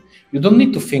about you. You don't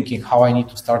need to thinking how I need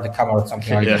to start the camera or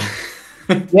something like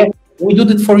that. Yeah, we do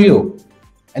it for you,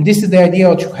 and this is the idea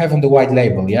what you have on the white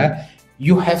label. Yeah,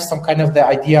 you have some kind of the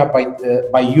idea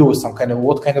by you, some kind of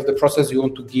what kind of the process you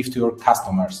want to give to your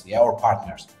customers, yeah, or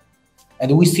partners,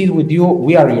 and we sit with you.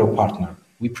 We are your partner.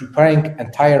 We're preparing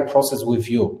entire process with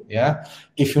you. Yeah,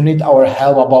 if you need our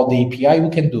help about the API, we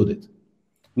can do that.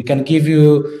 We can give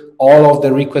you all of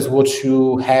the requests what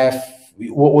you have,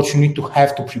 what you need to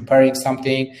have to preparing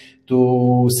something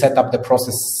to set up the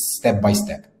process step by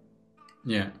step.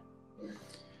 Yeah.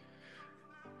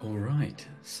 All right.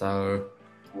 So,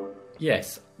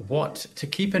 yes, what to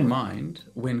keep in mind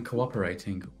when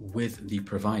cooperating with the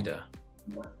provider.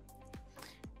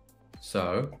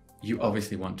 So, you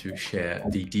obviously want to share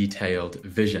the detailed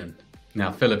vision.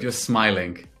 Now, Philip, you're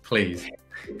smiling, please.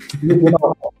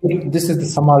 This is the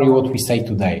summary what we say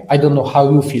today. I don't know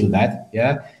how you feel that,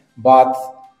 yeah, but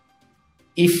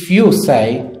if you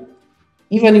say,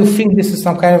 even you think this is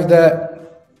some kind of the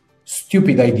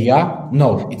stupid idea,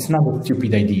 no, it's not a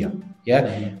stupid idea, yeah.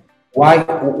 Mm-hmm.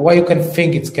 Why you can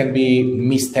think it can be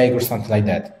mistake or something like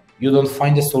that? You don't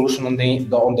find the solution on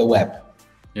the web.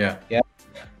 Yeah.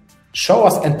 Show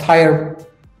us entire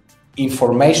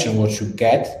information what you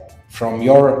get from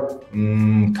your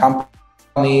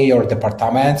company or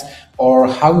departments, or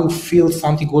how you feel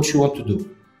something what you want to do.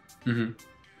 Mm-hmm.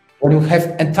 When you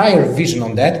have entire vision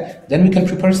on that, then we can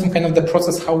prepare some kind of the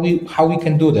process how we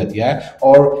can do that, yeah,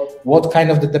 or what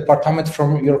kind of the department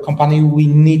from your company we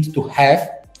need to have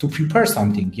to prepare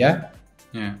something, yeah.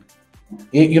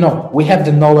 You know, we have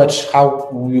the knowledge how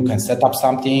you can set up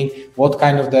something, what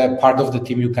kind of the part of the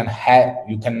team you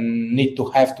can need to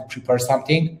have to prepare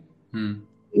something.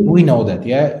 We know that,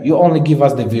 yeah. You only give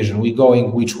us the vision. We're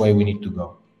going which way we need to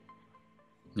go.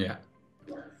 Yeah.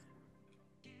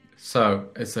 So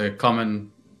it's a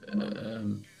common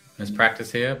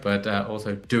practice here, but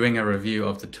also doing a review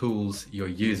of the tools you're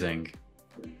using.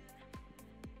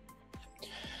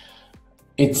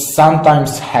 It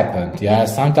sometimes happened, yeah.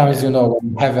 Sometimes, you know,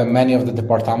 when you have many of the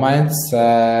departments,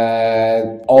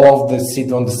 all of them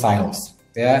sit on the silos,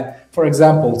 yeah. For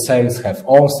example, sales have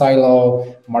own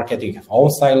silo, marketing have own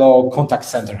silo, contact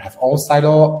center have own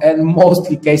silo, and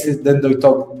mostly cases then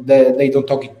they don't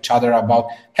talk each other about,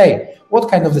 hey, what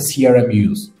kind of the CRM you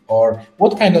use, or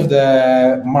what kind of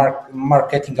the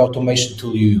marketing automation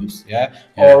tool you use, yeah,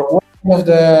 or what kind of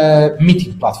the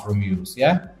meeting platform you use,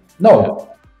 yeah. No,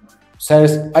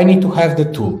 says I need to have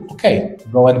the tool. Okay,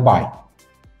 go and buy.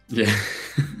 Yeah.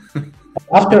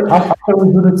 after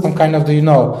we do some kind of the, you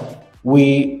know,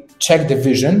 we check the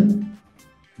vision,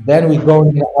 then we go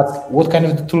and ask what kind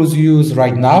of the tools you use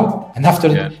right now, and after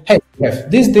that, hey, we have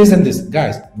this and this,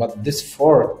 guys, but this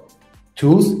 4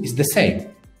 tools is the same.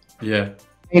 Yeah.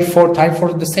 Pay 4 times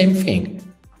for the same thing.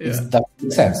 Yeah. That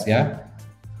makes sense, yeah.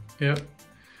 Yeah.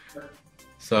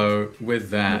 So with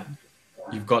that,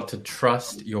 you've got to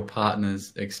trust your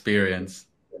partner's experience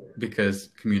because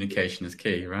communication is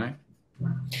key, right?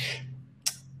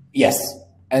 Yes.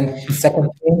 And second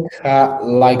thing,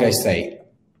 like I say,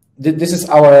 this is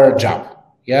our job.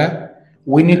 Yeah,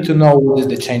 we need to know what is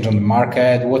the change on the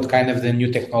market, what kind of the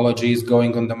new technology is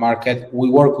going on the market. We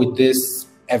work with this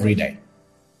every day.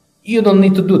 You don't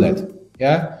need to do that.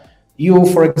 Yeah, You,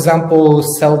 for example,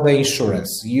 sell the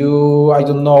insurance. You, I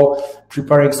don't know,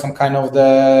 preparing some kind of the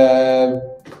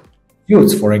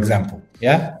goods, for example.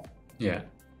 Yeah. Yeah.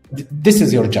 This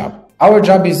is your job. Our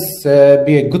job is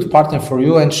be a good partner for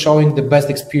you and showing the best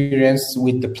experience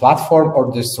with the platform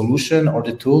or the solution or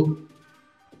the tool.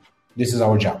 This is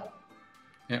our job.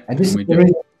 Yeah. And this is the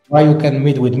reason why you can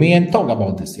meet with me and talk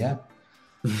about this. Yeah.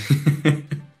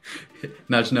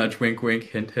 Nudge, nudge, wink, wink,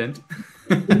 hint, hint.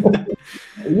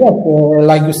 Yes,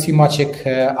 like you see Maciek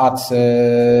at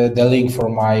the link for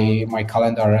my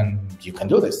calendar, and you can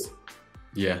do this.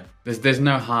 Yeah, there's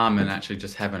no harm in actually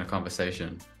just having a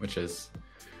conversation, which is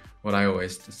what I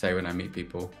always say when I meet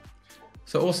people.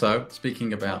 So also,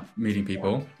 speaking about meeting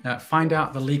people, find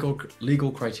out the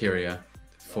legal criteria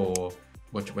for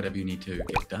whatever you need to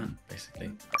get done,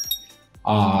 basically.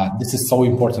 This is so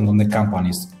important on the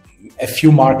companies. A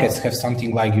few markets have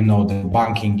something like, you know, the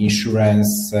banking,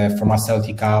 insurance,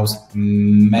 pharmaceuticals,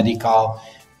 medical.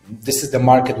 This is the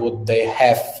market what they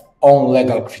have own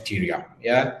legal criteria.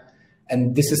 Yeah.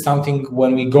 And this is something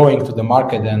when we go into the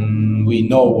market and we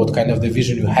know what kind of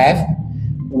division you have,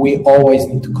 we always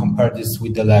need to compare this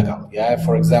with the legal. Yeah.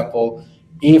 For example,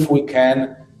 if we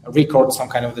can record some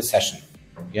kind of the session.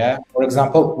 Yeah. For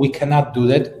example, we cannot do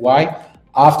that. Why?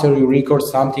 After you record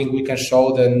something, we can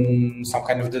show them some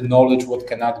kind of the knowledge what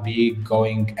cannot be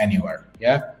going anywhere.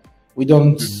 Yeah, we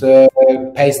don't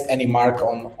paste any mark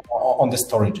on the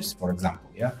storages, for example.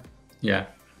 Yeah. Yeah.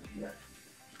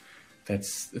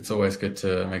 It's always good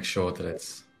to make sure that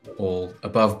it's all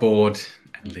above board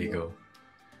and legal.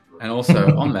 And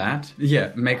also on that,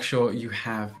 yeah, make sure you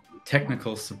have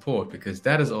technical support, because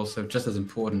that is also just as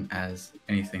important as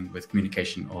anything with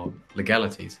communication or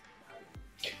legalities.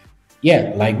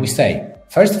 Yeah, like we say,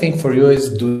 first thing for you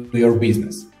is do your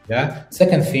business. Yeah.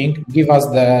 Second thing, give us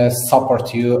the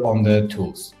support you on the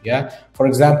tools. Yeah. For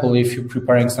example, if you're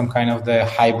preparing some kind of the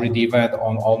hybrid event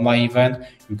on online event,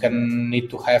 you can need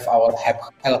to have our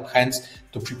help hands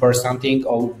to prepare something,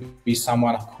 or be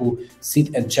someone who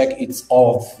sit and check it's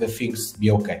all of the things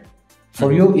be okay.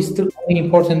 For you, it's still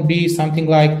important be something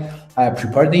like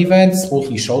prepare the event,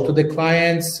 smoothly show to the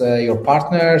clients, your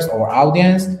partners or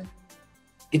audience.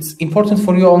 It's important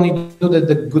for you only to do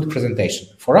the good presentation.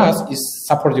 For us, is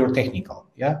support your technical.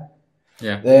 Yeah.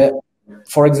 Yeah.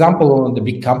 For example, the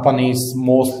big companies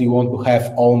mostly want to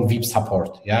have own VIP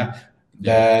support. Yeah.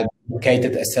 The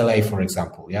dedicated SLA, for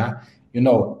example. Yeah. You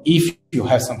know, if you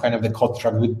have some kind of the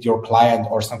contract with your client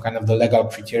or some kind of the legal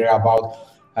criteria about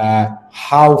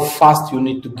how fast you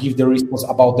need to give the response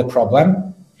about the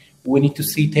problem, we need to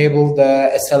see table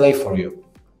the SLA for you.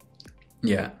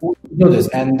 Yeah. We do this,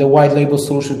 and the white label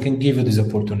solution can give you this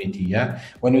opportunity. Yeah.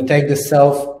 When you take the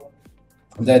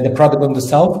product on the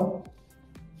shelf,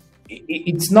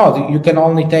 it's not, you can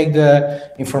only take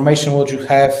the information what you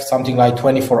have something like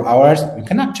 24 hours. You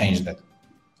cannot change that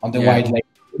on the white label.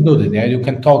 You do that. Yeah. You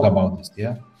can talk about this.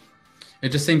 Yeah. It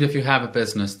just seems if you have a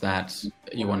business that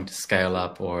you want to scale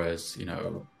up, or is, you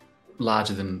know,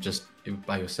 larger than just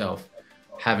by yourself,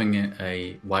 having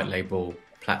a white label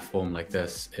platform like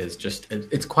this is just,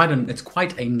 it's quite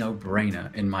a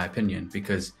no-brainer in my opinion,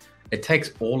 because it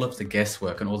takes all of the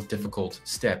guesswork and all the difficult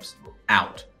steps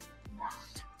out.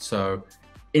 So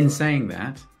in saying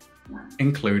that,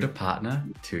 include a partner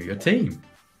to your team.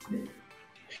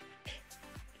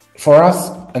 For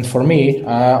us and for me,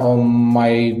 on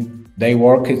my day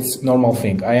work, it's normal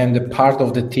thing. I am the part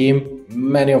of the team,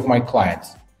 many of my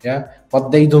clients. Yeah.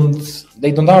 But they don't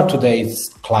are today's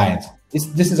clients.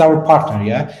 This is our partner,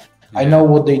 yeah? I know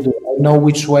what they do. I know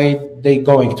which way they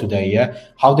going today, yeah?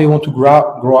 How they want to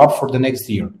grow up for the next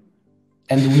year.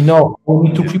 And we know we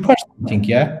need to prepare something,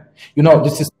 yeah? You know,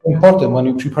 this is important when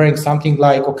you're preparing something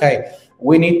like, okay,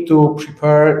 we need to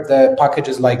prepare the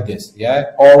packages like this,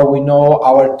 yeah? Or we know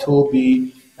our tool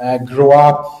be grow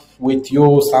up with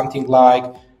you something like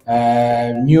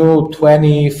new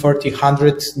 20, 30,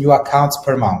 100 new accounts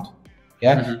per month,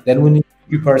 yeah? Then we need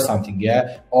prepare something,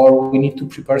 yeah, or we need to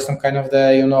prepare some kind of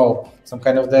the, you know, some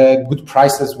kind of the good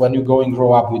prices when you go and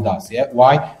grow up with us, yeah.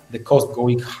 Why? The cost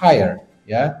going higher,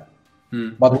 yeah.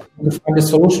 But we find a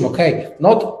solution. Okay,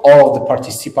 not all of the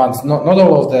participants, not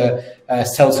all of the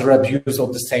sales rep use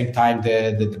at the same time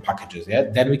the packages, yeah.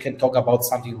 Then we can talk about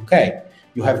something. Okay,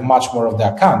 you have much more of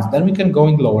the accounts. Then we can go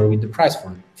in lower with the price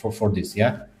for this,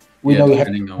 yeah. We know you have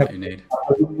what you need.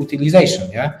 Utilization,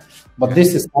 yeah. But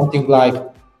this is something like,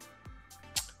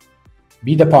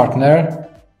 be the partner,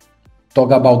 talk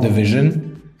about the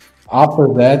vision. After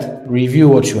that, review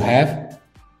what you have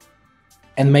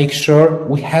and make sure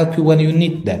we help you when you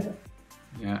need that.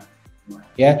 Yeah.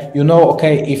 Yeah. You know,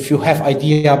 okay, if you have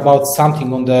idea about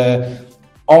something on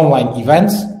online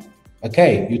events.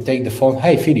 Okay, you take the phone.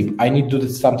 Hey, Philip, I need to do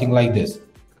something like this.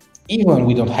 Even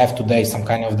we don't have today some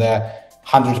kind of the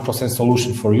 100%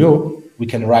 solution for you, we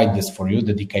can write this for you,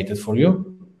 dedicated for you,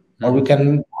 or we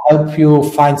can help you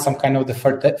find some kind of the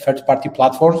third-party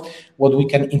platforms what we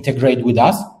can integrate with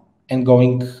us and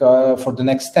going for the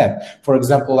next step. For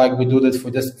example, like we do that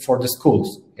for the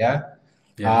schools.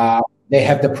 They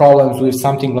have the problems with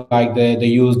something like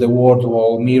they use the word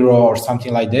wall, Miro, or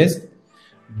something like this,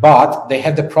 but they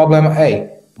have the problem. Hey,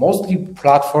 mostly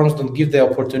platforms don't give the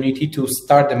opportunity to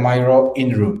start the Miro in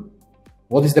room.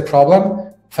 What is the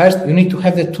problem? First, you need to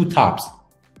have the 2 tabs.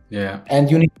 Yeah.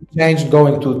 And you need to change,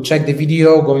 going to check the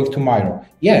video, going to Miro.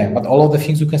 Yeah, but all of the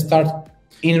things you can start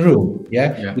in room.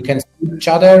 Yeah. We can see each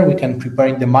other, we can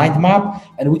prepare the mind map,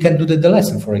 and we can do the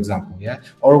lesson, for example. Yeah.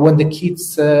 Or when the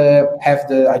kids have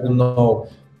the, I don't know,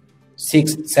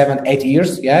 6, 7, 8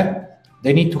 years, yeah,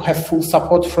 they need to have full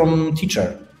support from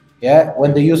teacher. Yeah,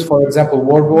 when they use, for example,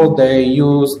 word wall, they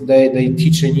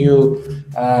teach a new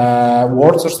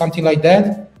words or something like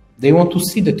that. They want to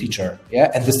see the teacher, yeah,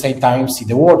 at the same time see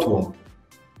the word wall,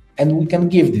 and we can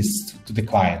give this to the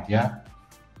client, yeah.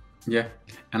 Yeah,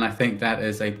 and I think that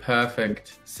is a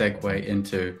perfect segue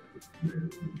into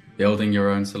building your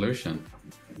own solution.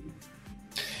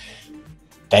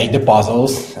 Take the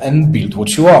puzzles and build what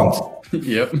you want.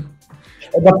 Yep.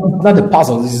 But it's not a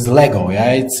puzzle, this is Lego,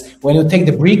 yeah? It's when you take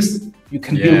the bricks, you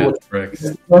can build what bricks.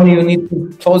 Only you need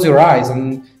to close your eyes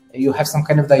and you have some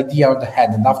kind of the idea on the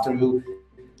head. And after you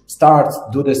start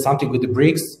do something with the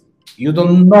bricks, you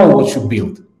don't know what you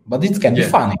build, but it can be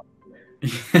funny.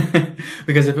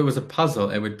 Because if it was a puzzle,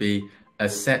 it would be a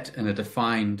set and a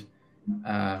defined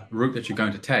route that you're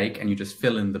going to take, and you just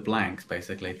fill in the blanks,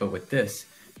 basically. But with this,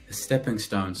 a stepping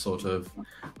stone sort of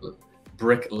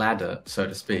brick ladder, so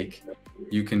to speak,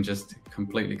 you can just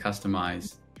completely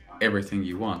customize everything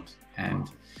you want. And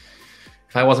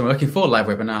if I wasn't working for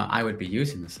LiveWebinar, I would be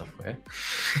using the software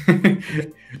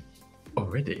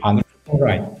already. All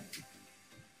right.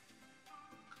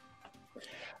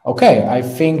 Okay, I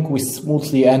think we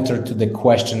smoothly entered to the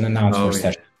question and answer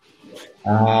session.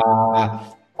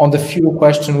 On the few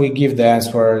questions we give the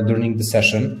answer during the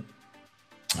session,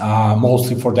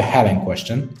 mostly for the Helen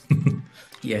question.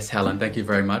 Yes, Helen, thank you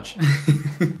very much.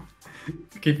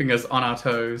 Keeping us on our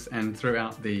toes and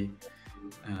throughout the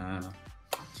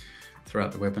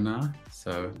webinar.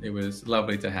 So it was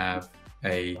lovely to have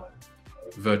a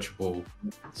virtual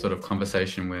sort of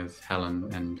conversation with Helen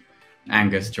and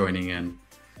Angus joining in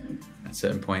at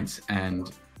certain points.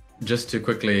 And just to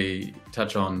quickly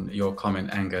touch on your comment,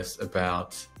 Angus,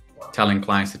 about telling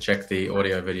clients to check the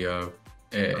audio video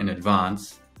in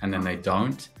advance and then they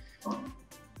don't.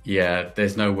 Yeah,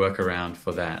 there's no workaround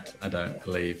for that, I don't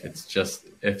believe. It's just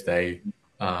if they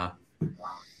are,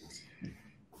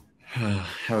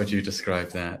 how would you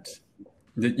describe that?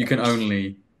 You can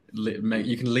only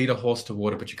you can lead a horse to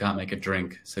water, but you can't make it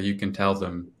drink. So you can tell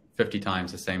them 50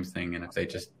 times the same thing, and if they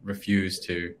just refuse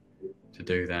to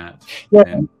do that.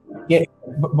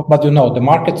 But you know, the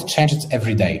market changes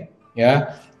every day.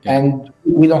 Yeah. And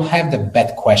we don't have the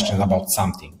bad questions about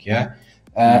something. Yeah.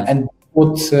 And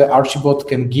what Archibald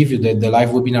can give you, the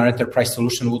LiveWebinar Enterprise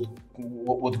solution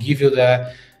would give you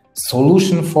the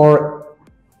solution for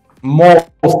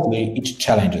mostly each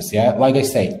challenges. Yeah, like I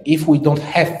say, if we don't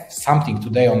have something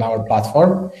today on our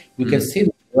platform, we can see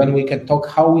when we can talk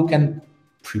how we can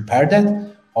prepare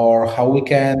that or how we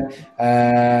can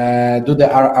do the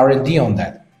R&D on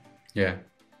that. Yeah.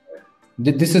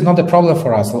 This is not a problem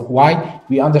for us. Why?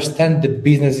 We understand the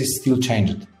business is still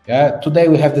changing. Yeah. Today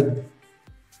we have the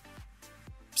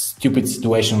stupid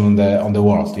situation on the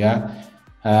world. Yeah.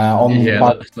 A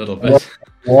little bit.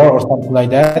 War or something like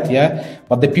that. Yeah.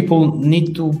 But the people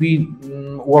need to be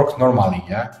work normally.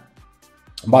 Yeah.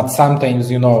 But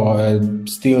sometimes, you know,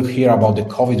 still hear about the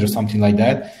COVID or something like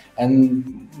that.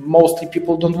 And mostly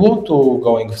people don't want to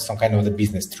go into some kind of the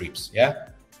business trips. Yeah.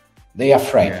 They are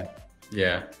afraid.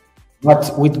 Yeah.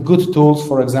 But with good tools,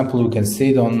 for example, you can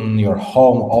sit on your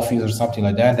home office or something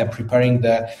like that and preparing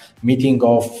the meeting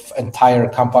of entire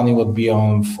company would be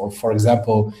on, for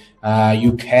example,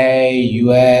 UK,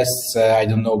 US, I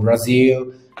don't know,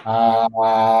 Brazil,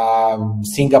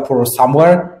 Singapore or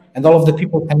somewhere. And all of the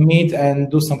people can meet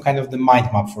and do some kind of the mind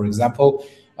map, for example,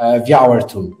 via our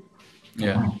tool.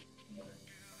 Yeah.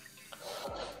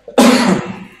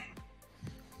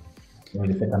 Wait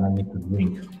a second, I need to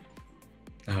drink.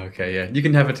 Okay, yeah. You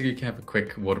can have a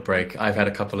quick water break. I've had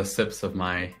a couple of sips of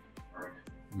my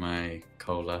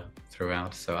cola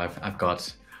throughout, so I've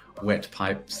got wet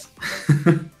pipes.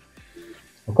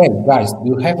 Okay, guys, do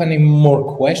you have any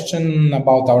more question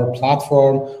about our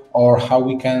platform or how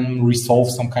we can resolve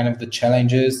some kind of the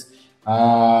challenges?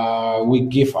 We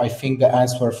give, I think, the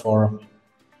answer for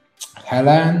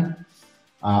Helen,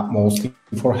 mostly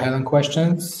for Helen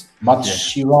questions, but Yeah.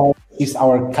 she is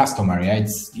our customer. Yeah,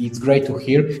 it's great to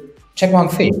hear. Check one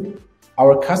thing: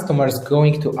 our customers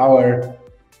going to our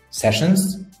sessions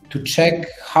to check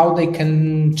how they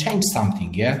can change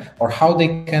something, yeah, or how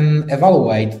they can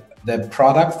evaluate the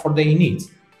product for their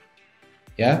needs.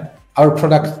 Yeah, our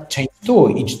product change too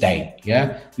each day.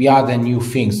 Yeah, we add the new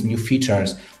things, new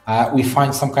features. We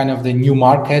find some kind of the new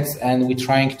markets, and we're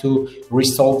trying to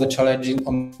resolve the challenges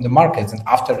on the markets. And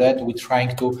after that, we're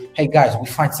trying to, hey guys, we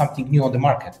find something new on the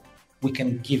market. We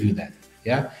can give you that.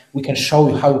 Yeah, we can show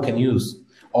you how you can use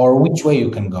or which way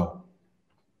you can go.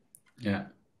 Yeah.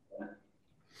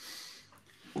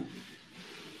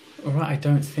 All right. I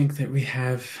don't think that we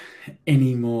have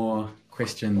any more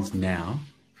questions now.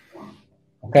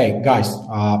 Okay, guys,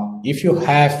 if you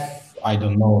have, I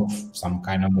don't know, some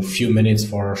kind of a few minutes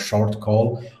for a short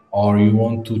call, or you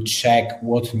want to check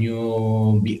what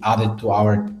new be added to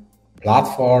our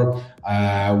platform,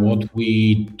 what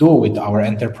we do with our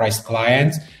enterprise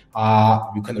clients,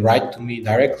 you can write to me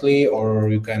directly, or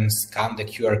you can scan the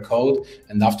QR code,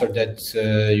 and after that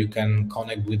you can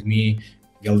connect with me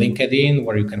via LinkedIn,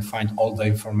 where you can find all the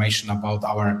information about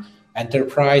our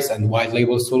enterprise and white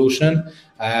label solution.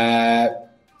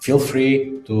 Feel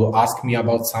free to ask me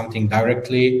about something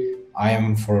directly. I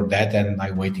am for that, and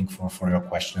I'm waiting for your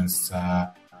questions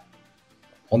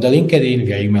on the LinkedIn,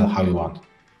 via email, how you want,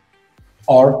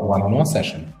 or one-on-one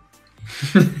session.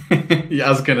 Yeah, I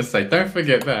was going to say, don't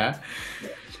forget that.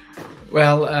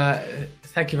 Well,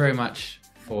 thank you very much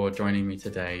for joining me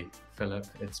today, Philip.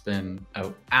 It's been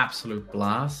an absolute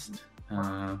blast.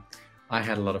 I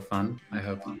had a lot of fun. I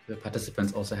hope the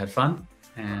participants also had fun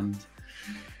and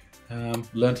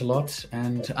learned a lot,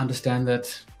 and understand that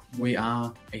we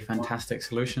are a fantastic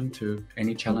solution to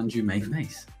any challenge you may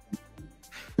face.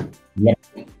 Yeah.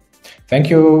 Thank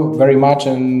you very much,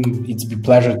 and it's a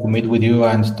pleasure to meet with you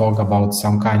and talk about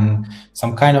some kind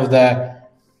of the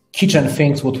kitchen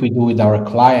things what we do with our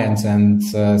clients, and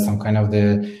some kind of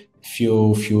the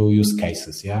few use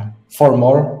cases. Yeah, for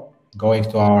more, going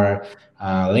to our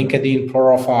LinkedIn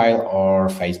profile or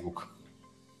Facebook.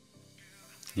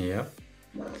 Yeah.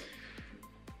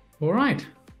 All right.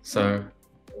 So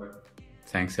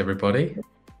thanks, everybody.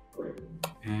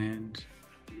 And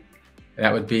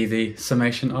that would be the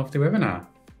summation of the webinar.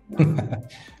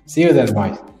 See you then.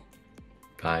 Bye.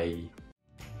 Bye.